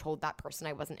me or told that person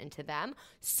I wasn't into them,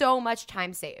 so much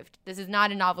time saved. This is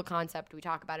not a novel concept. We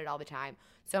talk about it all the time.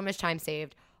 So much time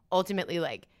saved. Ultimately,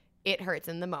 like, it hurts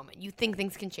in the moment. You think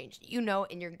things can change. You know,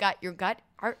 in your gut,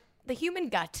 the human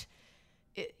gut,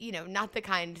 you know, not the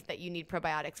kind that you need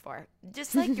probiotics for.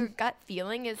 Just like your gut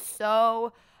feeling is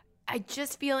so, I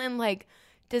just feel in like,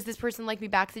 does this person like me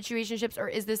back situationships, or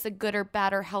is this a good or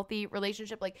bad or healthy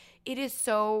relationship? Like, it is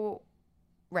so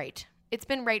right. It's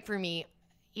been right for me,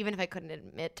 even if I couldn't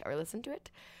admit or listen to it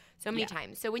so many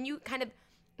times. So when you kind of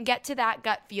get to that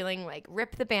gut feeling, like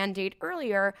rip the Band-Aid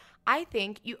earlier, I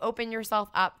think you open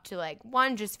yourself up to like,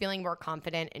 one, just feeling more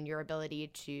confident in your ability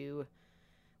to,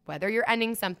 whether you're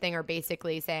ending something or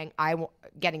basically saying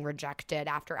getting rejected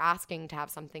after asking to have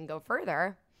something go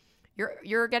further,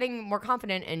 you're getting more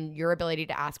confident in your ability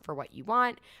to ask for what you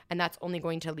want, and that's only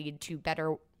going to lead to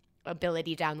better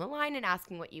ability down the line in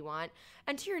asking what you want.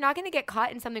 And two, you're not going to get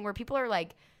caught in something where people are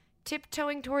like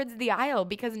tiptoeing towards the aisle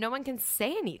because no one can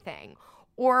say anything,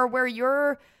 or where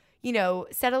you're, you know,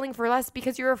 settling for less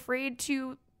because you're afraid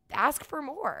to ask for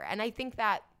more. And I think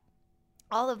that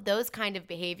all of those kind of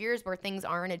behaviors where things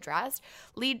aren't addressed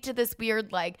lead to this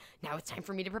weird, like, now it's time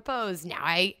for me to propose. Now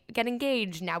I get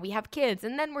engaged. Now we have kids.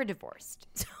 And then we're divorced.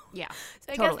 So, yeah.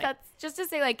 So I guess that's just to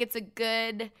say, like, it's a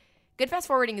good fast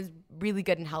forwarding is really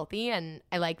good and healthy. And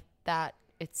I like that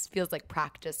it feels like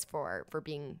practice for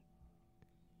being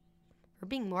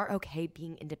more okay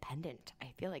being independent.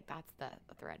 I feel like that's the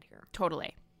thread here.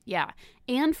 Totally. Yeah.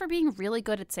 And for being really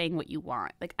good at saying what you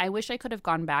want. Like, I wish I could have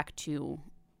gone back to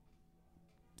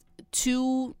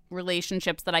 2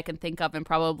 relationships that I can think of, and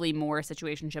probably more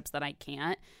situationships that I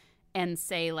can't, and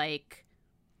say, like,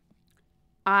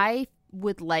 I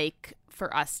would like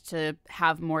for us to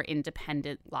have more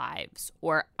independent lives,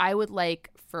 or I would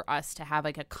like for us to have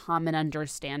like a common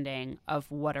understanding of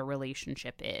what a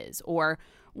relationship is, or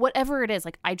whatever it is.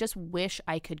 Like, I just wish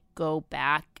I could go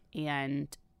back and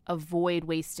avoid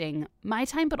wasting my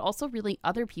time, but also really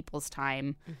other people's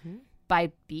time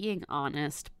by being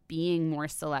honest, being more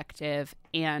selective,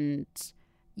 and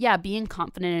being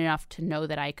confident enough to know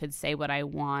that I could say what I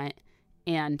want.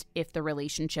 And if the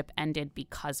relationship ended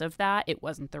because of that, it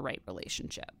wasn't the right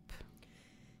relationship.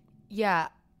 Yeah,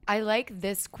 I like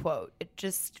this quote. It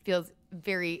just feels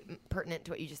very pertinent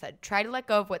to what you just said. Try to let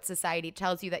go of what society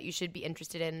tells you that you should be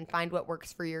interested in and find what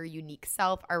works for your unique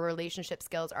self. Our relationship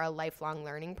skills are a lifelong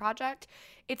learning project.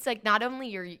 It's like not only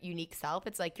your unique self,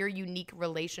 it's like your unique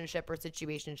relationship or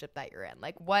situationship that you're in.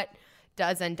 Like what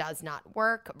does and does not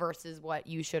work versus what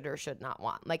you should or should not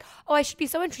want. Like, oh, I should be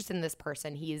so interested in this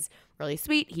person. He's really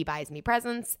sweet. He buys me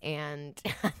presents, and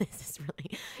this is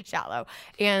really shallow.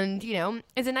 And, you know,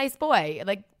 is a nice boy.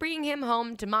 Like, bringing him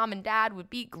home to mom and dad would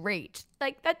be great.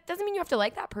 Like, that doesn't mean you have to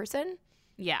like that person.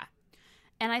 Yeah.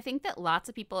 And I think that lots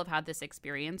of people have had this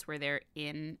experience where they're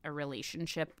in a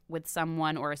relationship with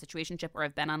someone or a situationship or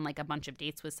have been on like a bunch of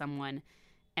dates with someone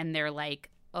and they're like,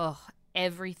 oh,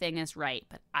 everything is right,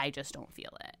 but I just don't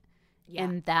feel it. Yeah.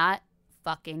 And that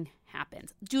fucking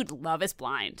happens. Dude, Love is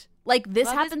Blind. Like this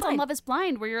happens on Love is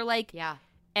Blind where you're like, yeah,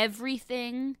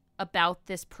 everything about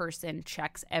this person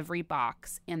checks every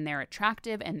box and they're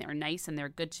attractive and they're nice and they're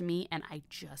good to me. And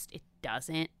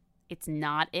it's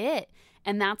not it.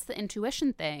 And that's the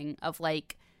intuition thing of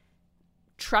like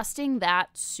trusting that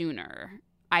sooner,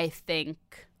 I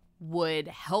think would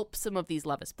help some of these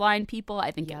Love is Blind people.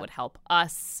 I think it would help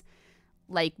us.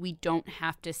 Like we don't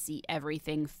have to see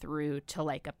everything through to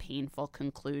like a painful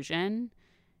conclusion.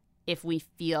 If we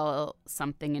feel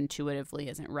something intuitively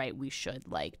isn't right, we should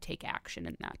like take action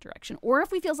in that direction. Or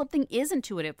if we feel something is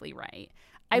intuitively right.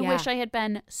 I wish I had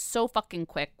been so fucking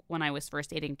quick when I was first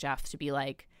dating Jeff to be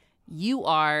like, you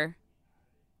are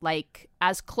like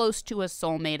as close to a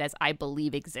soulmate as I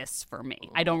believe exists for me.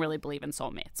 I don't really believe in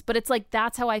soulmates, but it's like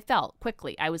that's how I felt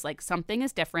quickly. I was like, something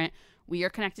is different. We are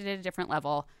connected at a different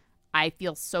level. I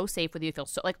feel so safe with you. I feel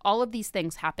so like all of these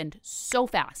things happened so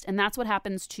fast. And that's what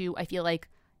happens to, I feel like,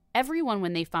 everyone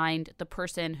when they find the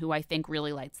person who I think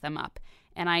really lights them up.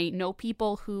 And I know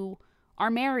people who are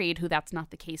married who that's not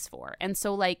the case for. And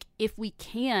so like if we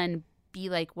can be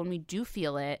like when we do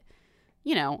feel it,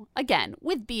 you know, again,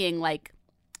 with being like,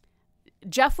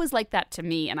 Jeff was like that to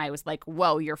me and I was like,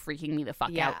 whoa, you're freaking me the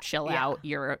fuck out. Chill out.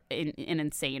 You're an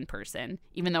insane person,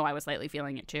 even though I was slightly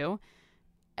feeling it too.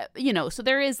 You know, so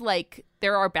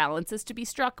there are balances to be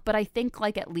struck, but I think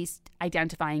like at least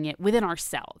identifying it within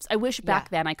ourselves. I wish back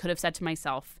then I could have said to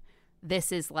myself,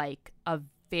 this is like a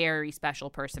very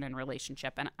special person in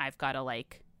relationship and I've got to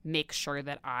like make sure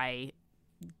that I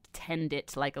tend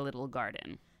it like a little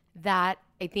garden. That,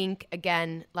 I think,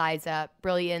 again, Liza,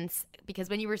 brilliance, because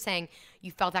when you were saying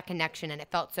you felt that connection and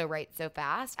it felt so right so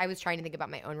fast, I was trying to think about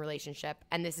my own relationship,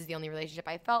 and this is the only relationship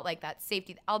I felt like that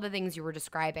safety, all the things you were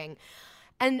describing.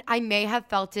 And I may have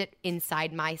felt it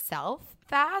inside myself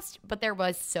fast, but there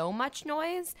was so much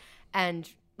noise and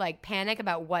like panic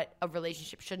about what a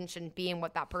relationship should and shouldn't be and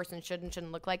what that person should and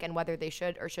shouldn't look like and whether they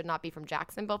should or should not be from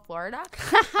Jacksonville, Florida.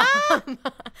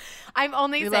 I'm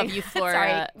only saying. We love you,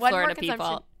 Florida, sorry, Florida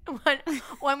people.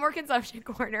 One more consumption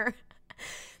corner.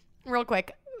 Real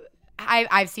quick.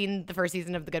 I've seen the first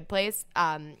season of The Good Place.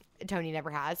 Tony never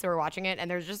has, so we're watching it, and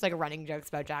there's just like running jokes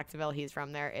about Jacksonville. He's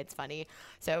from there. It's funny.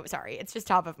 So sorry, it's just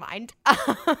top of mind.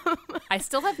 I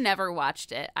still have never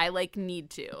watched it. I like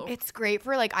need to. It's great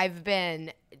for like I've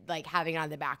been like having it on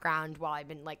the background while I've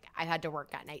been like I had to work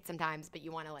at night sometimes, but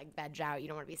you want to like veg out. You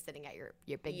don't want to be sitting at your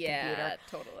big computer. Yeah,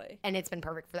 totally. And it's been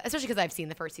perfect for that, especially because I've seen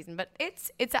the first season. But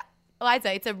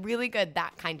Eliza, it's a really good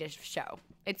that kind of show.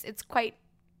 It's quite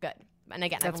good. And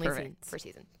again, I've only seen the first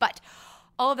season, but.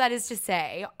 All of that is to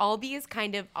say, all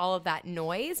of that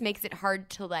noise makes it hard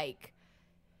to like,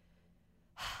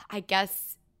 I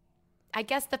guess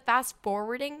the fast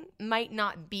forwarding might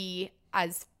not be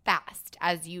as fast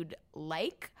as you'd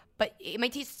like, but it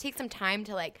might take some time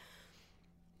to like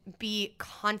be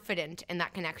confident in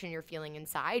that connection you're feeling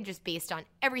inside just based on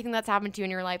everything that's happened to you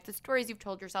in your life, the stories you've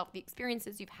told yourself, the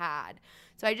experiences you've had.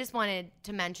 So I just wanted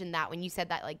to mention that when you said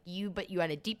that, like but you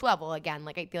at a deep level, again,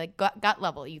 like I feel like gut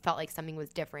level, you felt like something was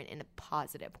different in a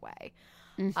positive way.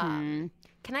 Mm-hmm.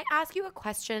 Can I ask you a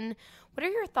question? What are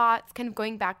your thoughts kind of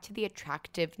going back to the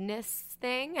attractiveness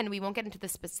thing? And we won't get into the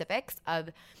specifics of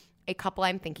a couple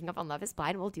I'm thinking of on Love is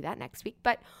Blind. We'll do that next week.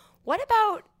 But what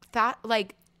about that,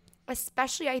 like,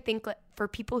 especially I think for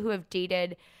people who have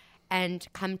dated and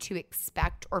come to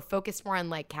expect or focus more on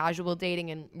like casual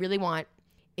dating and really want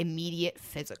immediate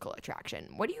physical attraction.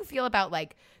 What do you feel about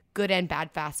like good and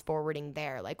bad fast forwarding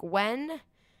there? Like when,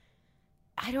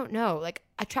 I don't know, like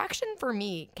attraction for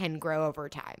me can grow over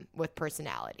time with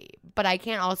personality, but I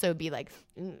can't also be like,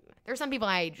 there's some people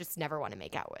I just never want to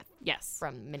make out with. Yes.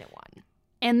 From minute one.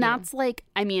 And that's like,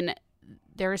 I mean,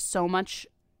 there's so much.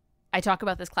 I talk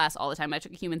about this class all the time. I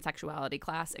took a human sexuality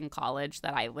class in college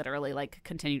that I literally like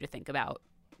continue to think about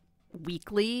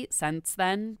weekly since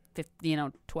then,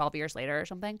 12 years later or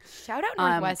something. Shout out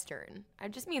Northwestern. I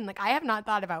just mean like I have not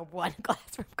thought about one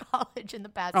class from college in the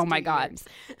past 2 years. Oh my God.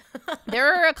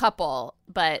 There are a couple,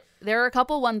 but there are a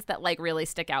couple ones that like really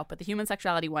stick out, but the human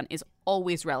sexuality one is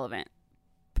always relevant.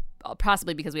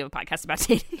 possibly because we have a podcast about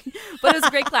dating. But it was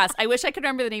a great class. I wish I could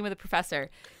remember the name of the professor.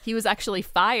 He was actually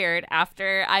fired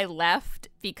after I left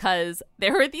because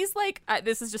there were these like,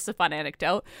 this is just a fun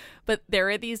anecdote, but there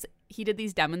were these, he did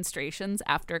these demonstrations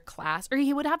after class, or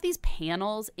he would have these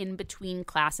panels in between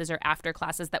classes or after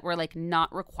classes that were like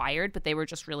not required, but they were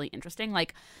just really interesting.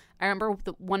 Like I remember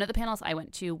one of the panels I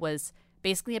went to was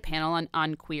basically a panel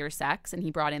on queer sex, and he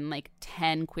brought in like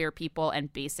 10 queer people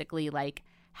and basically like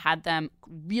had them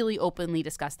really openly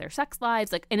discuss their sex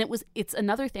lives. Like, and it's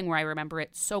another thing where I remember it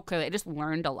so clearly. I just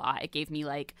learned a lot. It gave me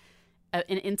like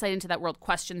an insight into that world,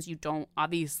 questions you don't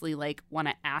obviously like want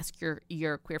to ask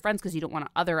your queer friends because you don't want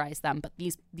to otherize them. But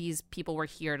these people were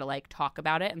here to like talk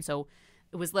about it. And so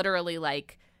it was literally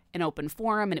like an open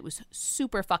forum, and it was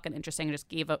super fucking interesting. It just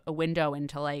gave a window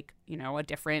into like, you know, a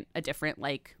different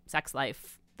like sex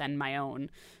life than my own.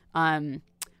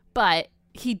 But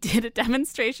he did a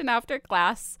demonstration after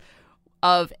class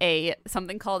of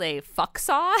something called a fuck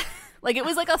saw. Like it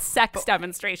was like a sex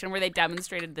demonstration where they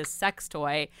demonstrated this sex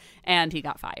toy, and he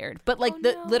got fired. But like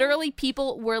literally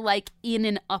people were like in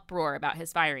an uproar about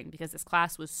his firing because this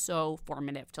class was so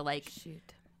formative to like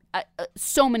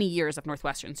so many years of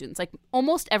Northwestern students. Like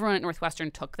almost everyone at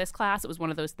Northwestern took this class. It was one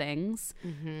of those things.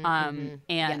 And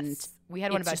yes. We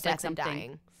had one about death and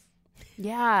dying.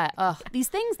 Yeah. These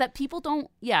things that people don't.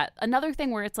 Yeah. Another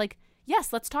thing where it's like,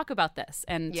 yes, let's talk about this.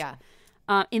 And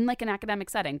in like an academic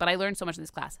setting. But I learned so much in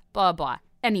this class. Blah, blah.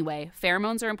 Anyway,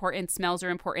 pheromones are important. Smells are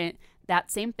important.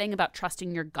 That same thing about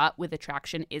trusting your gut with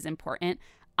attraction is important.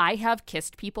 I have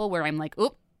kissed people where I'm like,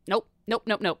 oop, nope.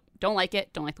 Don't like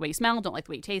it. Don't like the way you smell. Don't like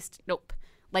the way you taste. Nope.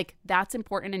 Like that's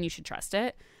important, and you should trust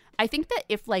it. I think that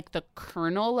if like the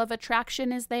kernel of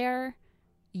attraction is there,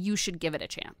 you should give it a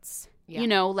chance. You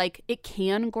know, like it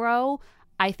can grow.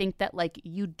 I think that like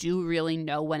you do really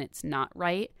know when it's not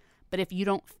right. But if you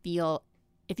don't feel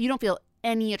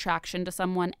any attraction to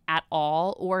someone at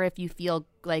all, or if you feel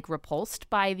like repulsed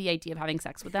by the idea of having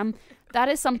sex with them, that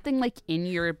is something like in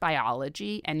your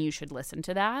biology, and you should listen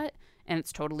to that, and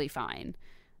it's totally fine.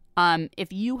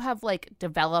 If you have like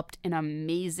developed an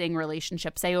amazing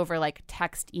relationship, say over like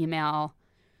text, email,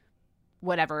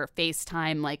 whatever,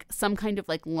 FaceTime, like some kind of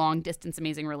like long distance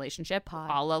amazing relationship,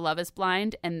 a la Love is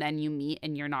Blind, and then you meet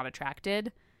and you're not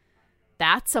attracted,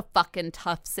 that's a fucking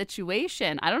tough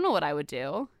situation. I don't know what I would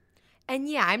do. And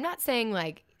yeah, I'm not saying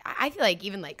like, I feel like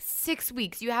even like 6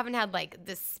 weeks, you haven't had like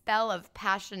this spell of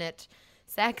passionate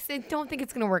sex. I don't think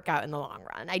it's going to work out in the long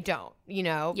run. I don't, you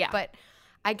know? Yeah. But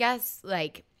I guess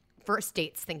like first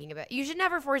dates, thinking of it, you should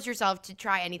never force yourself to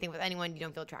try anything with anyone you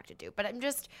don't feel attracted to. But I'm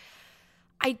just,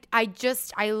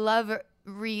 I love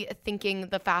rethinking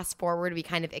the fast forward we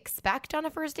kind of expect on a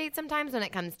first date sometimes when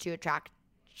it comes to attraction.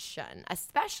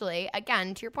 Especially,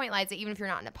 again, to your point, Liza, even if you're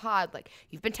not in a pod, like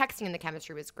you've been texting and the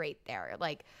chemistry was great there.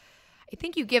 Like I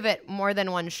think you give it more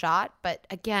than one shot, but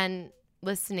again,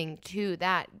 listening to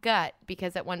that gut,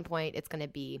 because at one point it's going to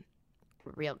be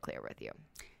real clear with you.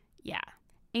 Yeah.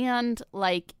 And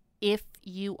like if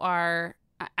you are,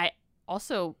 I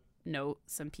also know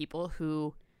some people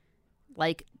who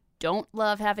like don't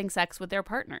love having sex with their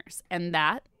partners, and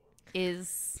that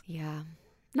is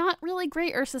not really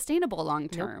great or sustainable long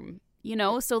term. Nope. You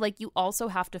know, so like you also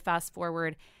have to fast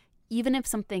forward, even if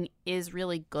something is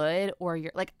really good, or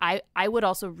you're like, I would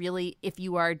also really, if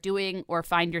you are doing or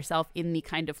find yourself in the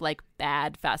kind of like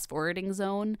bad fast forwarding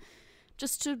zone,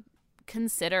 just to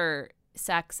consider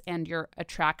sex and your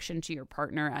attraction to your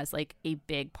partner as like a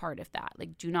big part of that.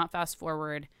 Like do not fast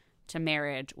forward to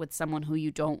marriage with someone who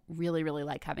you don't really, really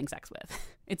like having sex with.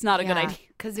 It's not a good idea.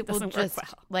 Because it will just,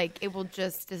 like, it will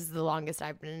just, this is the longest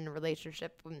I've been in a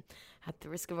relationship at the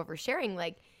risk of oversharing,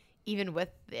 like, even with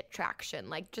the attraction,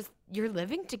 like, just, you're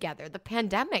living together. The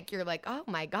pandemic, you're like, oh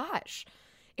my gosh.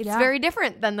 It's very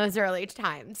different than those early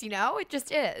times, you know? It just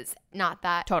is. Not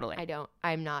that. Totally.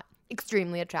 I'm not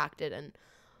extremely attracted and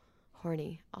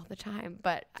horny all the time,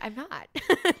 but I'm not.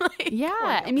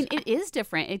 I mean, it is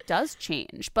different. It does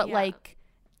change, but like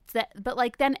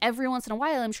then every once in a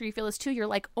while, I'm sure you feel this too, you're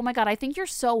like, oh my god, I think you're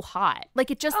so hot. Like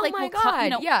it just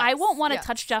I won't want to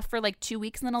touch Jeff for like 2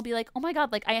 weeks, and then I'll be like, oh my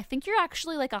god, like I think you're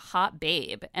actually like a hot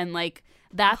babe, and like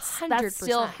that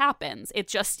still happens. It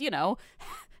just, you know,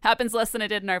 happens less than it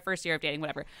did in our first year of dating,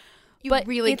 whatever. But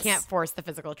really can't force the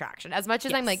physical attraction. As much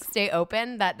as I'm like, stay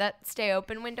open, that stay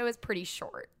open window is pretty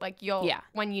short. Like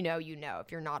when you know,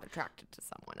 if you're not attracted to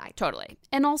someone. Totally.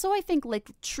 And also I think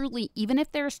like truly, even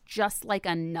if there's just like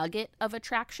a nugget of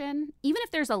attraction, even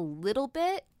if there's a little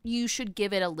bit, you should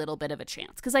give it a little bit of a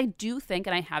chance. Because I do think,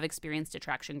 and I have experienced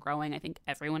attraction growing, I think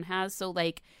everyone has. So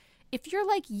like, if you're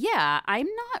like, yeah, I'm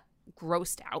not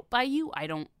grossed out by you, I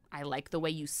don't I like the way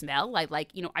you smell. I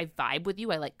like, I vibe with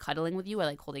you. I like cuddling with you. I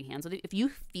like holding hands with you. If you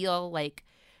feel like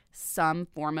some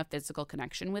form of physical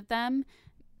connection with them,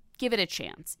 give it a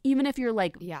chance. Even if you're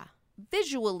like,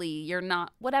 visually, you're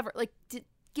not, whatever, like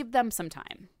give them some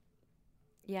time.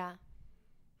 Yeah.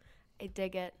 I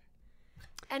dig it.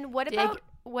 And what about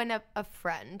when a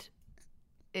friend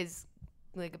is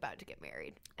like about to get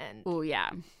married and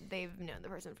they've known the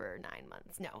person for 9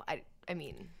 months? No, I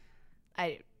mean,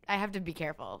 I have to be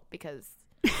careful because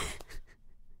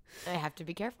I have to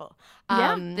be careful.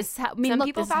 Some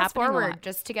people fast forward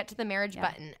just to get to the marriage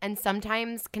button, and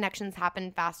sometimes connections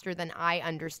happen faster than I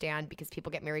understand because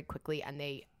people get married quickly and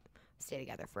they stay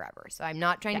together forever. So I'm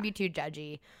not trying to be too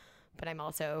judgy, but I'm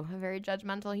also a very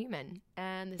judgmental human.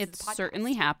 And it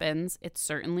certainly happens. It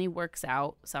certainly works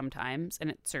out sometimes, and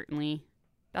it certainly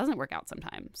doesn't work out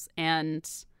sometimes. And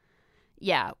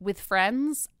yeah, with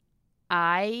friends,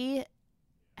 I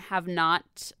have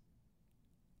not,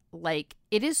 like,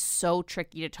 it is so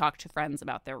tricky to talk to friends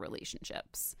about their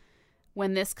relationships.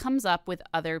 When this comes up with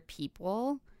other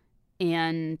people,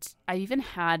 and I've even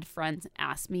had friends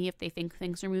ask me if they think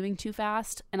things are moving too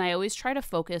fast, and I always try to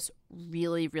focus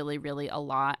really, really, really a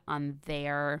lot on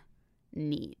their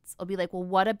needs. I'll be like, well,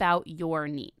 what about your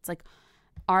needs? Like,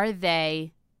 are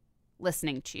they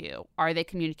listening to you? Are they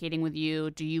communicating with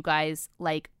you? Do you guys,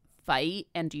 like, fight,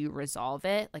 and do you resolve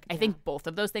it? Like, I think both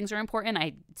of those things are important.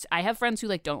 I have friends who,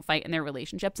 like, don't fight in their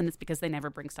relationships, and it's because they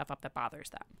never bring stuff up that bothers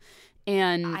them.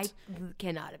 And I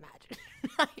cannot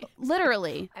imagine.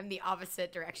 Literally. I'm the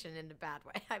opposite direction in a bad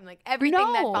way. I'm like,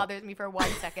 everything that bothers me for 1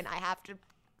 second, I have to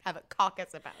have a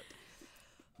caucus about.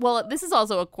 Well, this is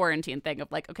also a quarantine thing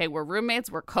of like, okay, we're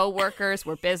roommates, we're coworkers,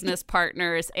 we're business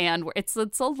partners, and it's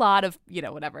a lot of,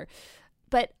 whatever.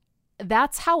 But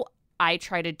that's how I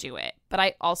try to do it. But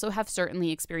I also have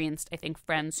certainly experienced, I think,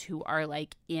 friends who are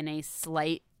like in a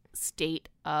slight state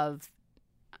of,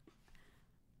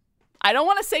 I don't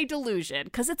want to say delusion,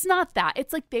 because it's not that.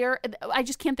 It's like I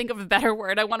just can't think of a better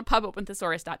word. I want to pop open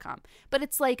thesaurus.com. But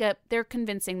it's like they're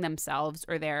convincing themselves,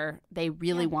 or they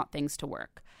really want things to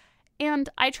work. And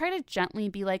I try to gently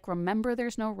be like, remember,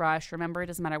 there's no rush. Remember, it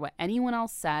doesn't matter what anyone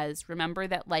else says. Remember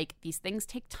that, like, these things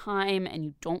take time, and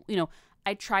you don't,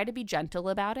 I try to be gentle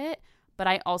about it. But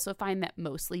I also find that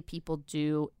mostly people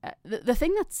do. The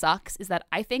thing that sucks is that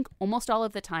I think almost all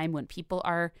of the time when people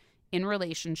are in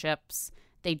relationships,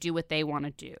 they do what they want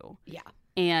to do. Yeah.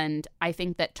 And I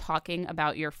think that talking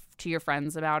about to your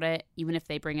friends about it, even if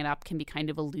they bring it up, can be kind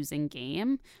of a losing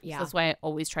game. Yeah. So that's why I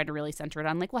always try to really center it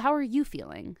on, like, well, how are you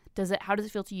feeling? How does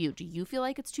it feel to you? Do you feel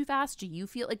like it's too fast? Do you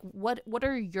feel like, what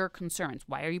are your concerns?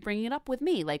 Why are you bringing it up with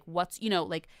me? Like, what's,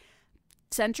 like,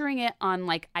 centering it on,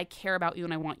 like, I care about you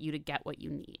and I want you to get what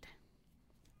you need.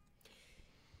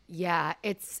 Yeah,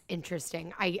 it's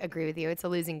interesting. I agree with you. It's a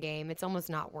losing game. It's almost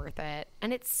not worth it.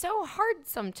 And it's so hard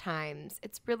sometimes.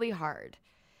 It's really hard.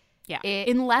 Yeah.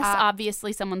 Unless,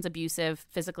 obviously, someone's abusive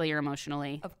physically or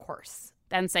emotionally. Of course.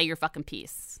 Then say your fucking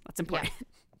piece. That's important. Yeah.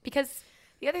 Because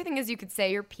the other thing is you could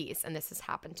say your piece, and this has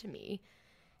happened to me,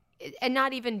 and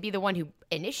not even be the one who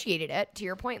initiated it. To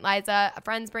your point, Liza, a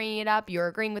friend's bringing it up, you're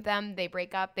agreeing with them, they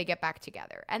break up, they get back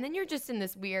together. And then you're just in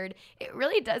this weird, it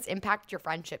really does impact your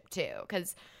friendship too,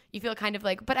 because you feel kind of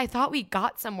like, but I thought we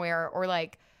got somewhere, or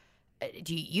like,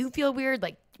 do you feel weird?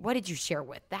 Like, what did you share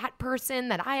with that person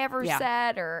that I ever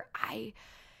said? Or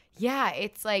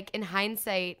it's like, in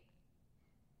hindsight,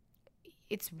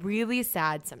 it's really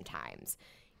sad sometimes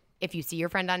if you see your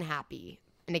friend unhappy.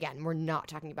 And again, we're not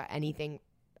talking about anything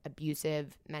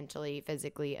abusive mentally,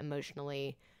 physically,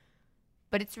 emotionally,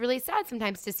 but it's really sad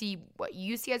sometimes to see what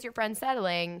you see as your friend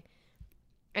settling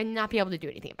and not be able to do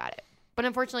anything about it. But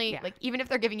unfortunately, like, even if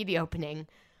they're giving you the opening,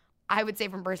 I would say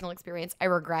from personal experience, I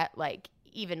regret, like,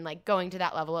 even, like, going to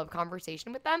that level of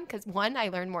conversation with them, because one, I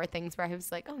learned more things where I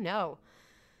was like, oh no,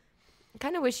 I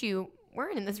kind of wish you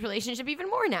weren't in this relationship even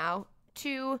more now.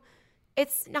 Two,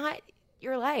 it's not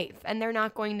your life, and they're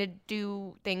not going to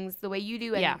do things the way you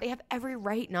do, and they have every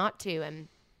right not to. And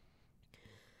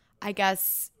I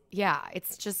guess,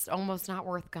 it's just almost not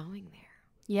worth going there.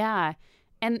 Yeah.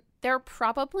 And they're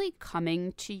probably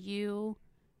coming to you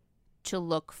to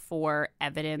look for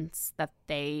evidence that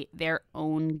their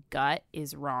own gut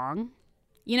is wrong.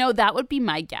 That would be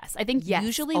my guess. I think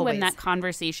usually always. When that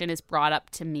conversation is brought up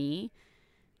to me,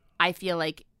 I feel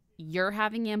like you're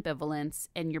having ambivalence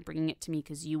and you're bringing it to me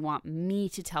because you want me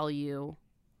to tell you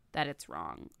that it's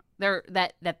wrong.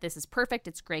 That this is perfect.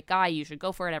 It's a great guy. You should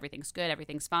go for it. Everything's good.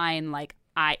 Everything's fine. Like,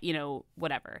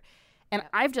 whatever. And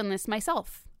I've done this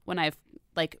myself when I've,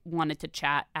 like, wanted to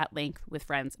chat at length with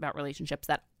friends about relationships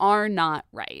that are not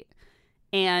right.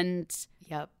 And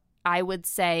I would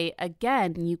say,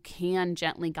 again, you can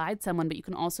gently guide someone, but you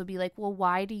can also be like, well,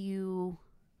 why do you,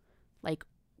 like,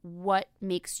 what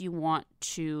makes you want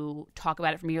to talk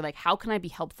about it from here? Like, how can I be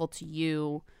helpful to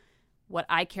you? What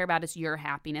I care about is your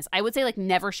happiness. I would say, like,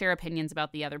 never share opinions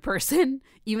about the other person,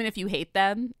 even if you hate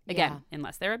them. Again,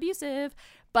 unless they're abusive.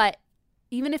 But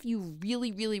even if you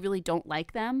really, really, really don't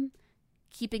like them,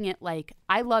 keeping it like,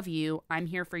 I love you. I'm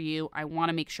here for you. I want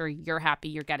to make sure you're happy.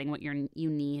 You're getting what you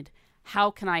need.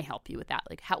 How can I help you with that?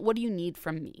 Like, what do you need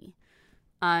from me?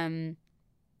 And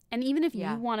even if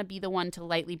you want to be the one to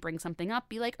lightly bring something up,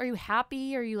 be like, are you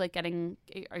happy? Are you like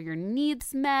are your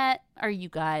needs met? Are you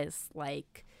guys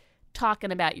like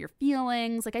talking about your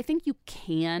feelings? Like, I think you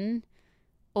can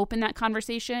open that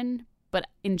conversation, but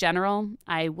in general,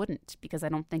 I wouldn't, because I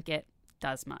don't think it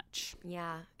does much.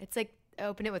 Yeah. It's like,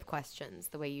 open it with questions,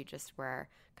 the way you just were,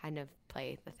 kind of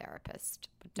play the therapist,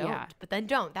 but don't. Yeah. But then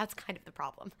don't. That's kind of the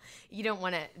problem. You don't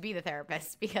want to be the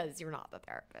therapist because you're not the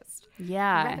therapist.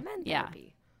 Yeah. I recommend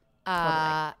therapy.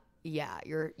 Totally. Yeah,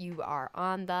 you are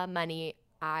on the money.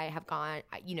 I have gone,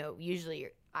 usually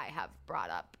I have brought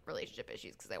up relationship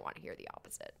issues because I want to hear the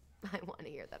opposite. I want to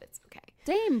hear that it's okay.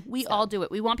 Same. We all do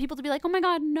it. We want people to be like, oh my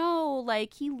God, no,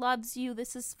 like, he loves you.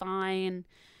 This is fine.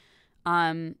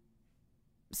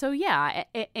 So yeah,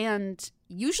 and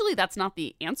usually that's not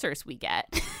the answers we get,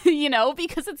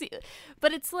 because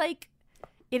it's like,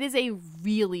 it is a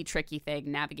really tricky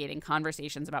thing navigating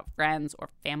conversations about friends or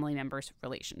family members'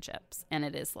 relationships. And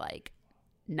it is like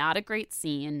not a great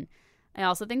scene. I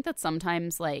also think that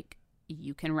sometimes like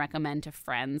you can recommend to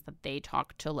friends that they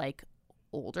talk to like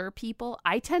older people.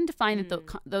 I tend to find that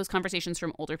those conversations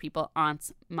from older people,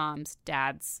 aunts, moms,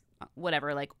 dads,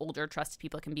 whatever, like older trusted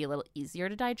people, can be a little easier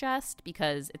to digest,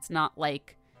 because it's not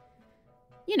like,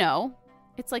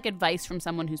 it's like advice from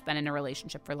someone who's been in a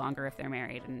relationship for longer if they're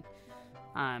married, and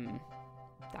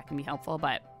that can be helpful.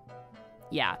 But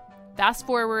yeah, fast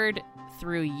forward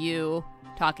through you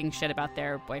talking shit about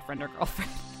their boyfriend or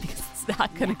girlfriend, because it's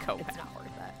not gonna go well. It's not worth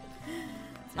it.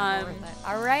 It's not worth it.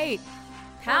 All right,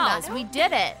 pals, we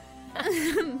did it.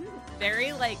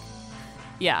 Very like,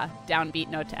 downbeat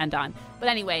note to end on. But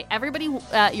anyway, everybody,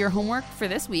 your homework for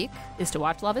this week is to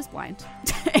watch Love is Blind.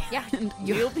 And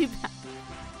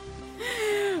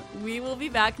we will be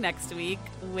back next week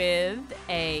with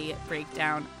a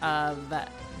breakdown of the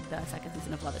second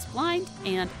season of Love is Blind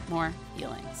and more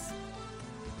feelings.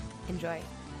 Enjoy.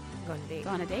 Go on a date. Go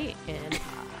on a date. And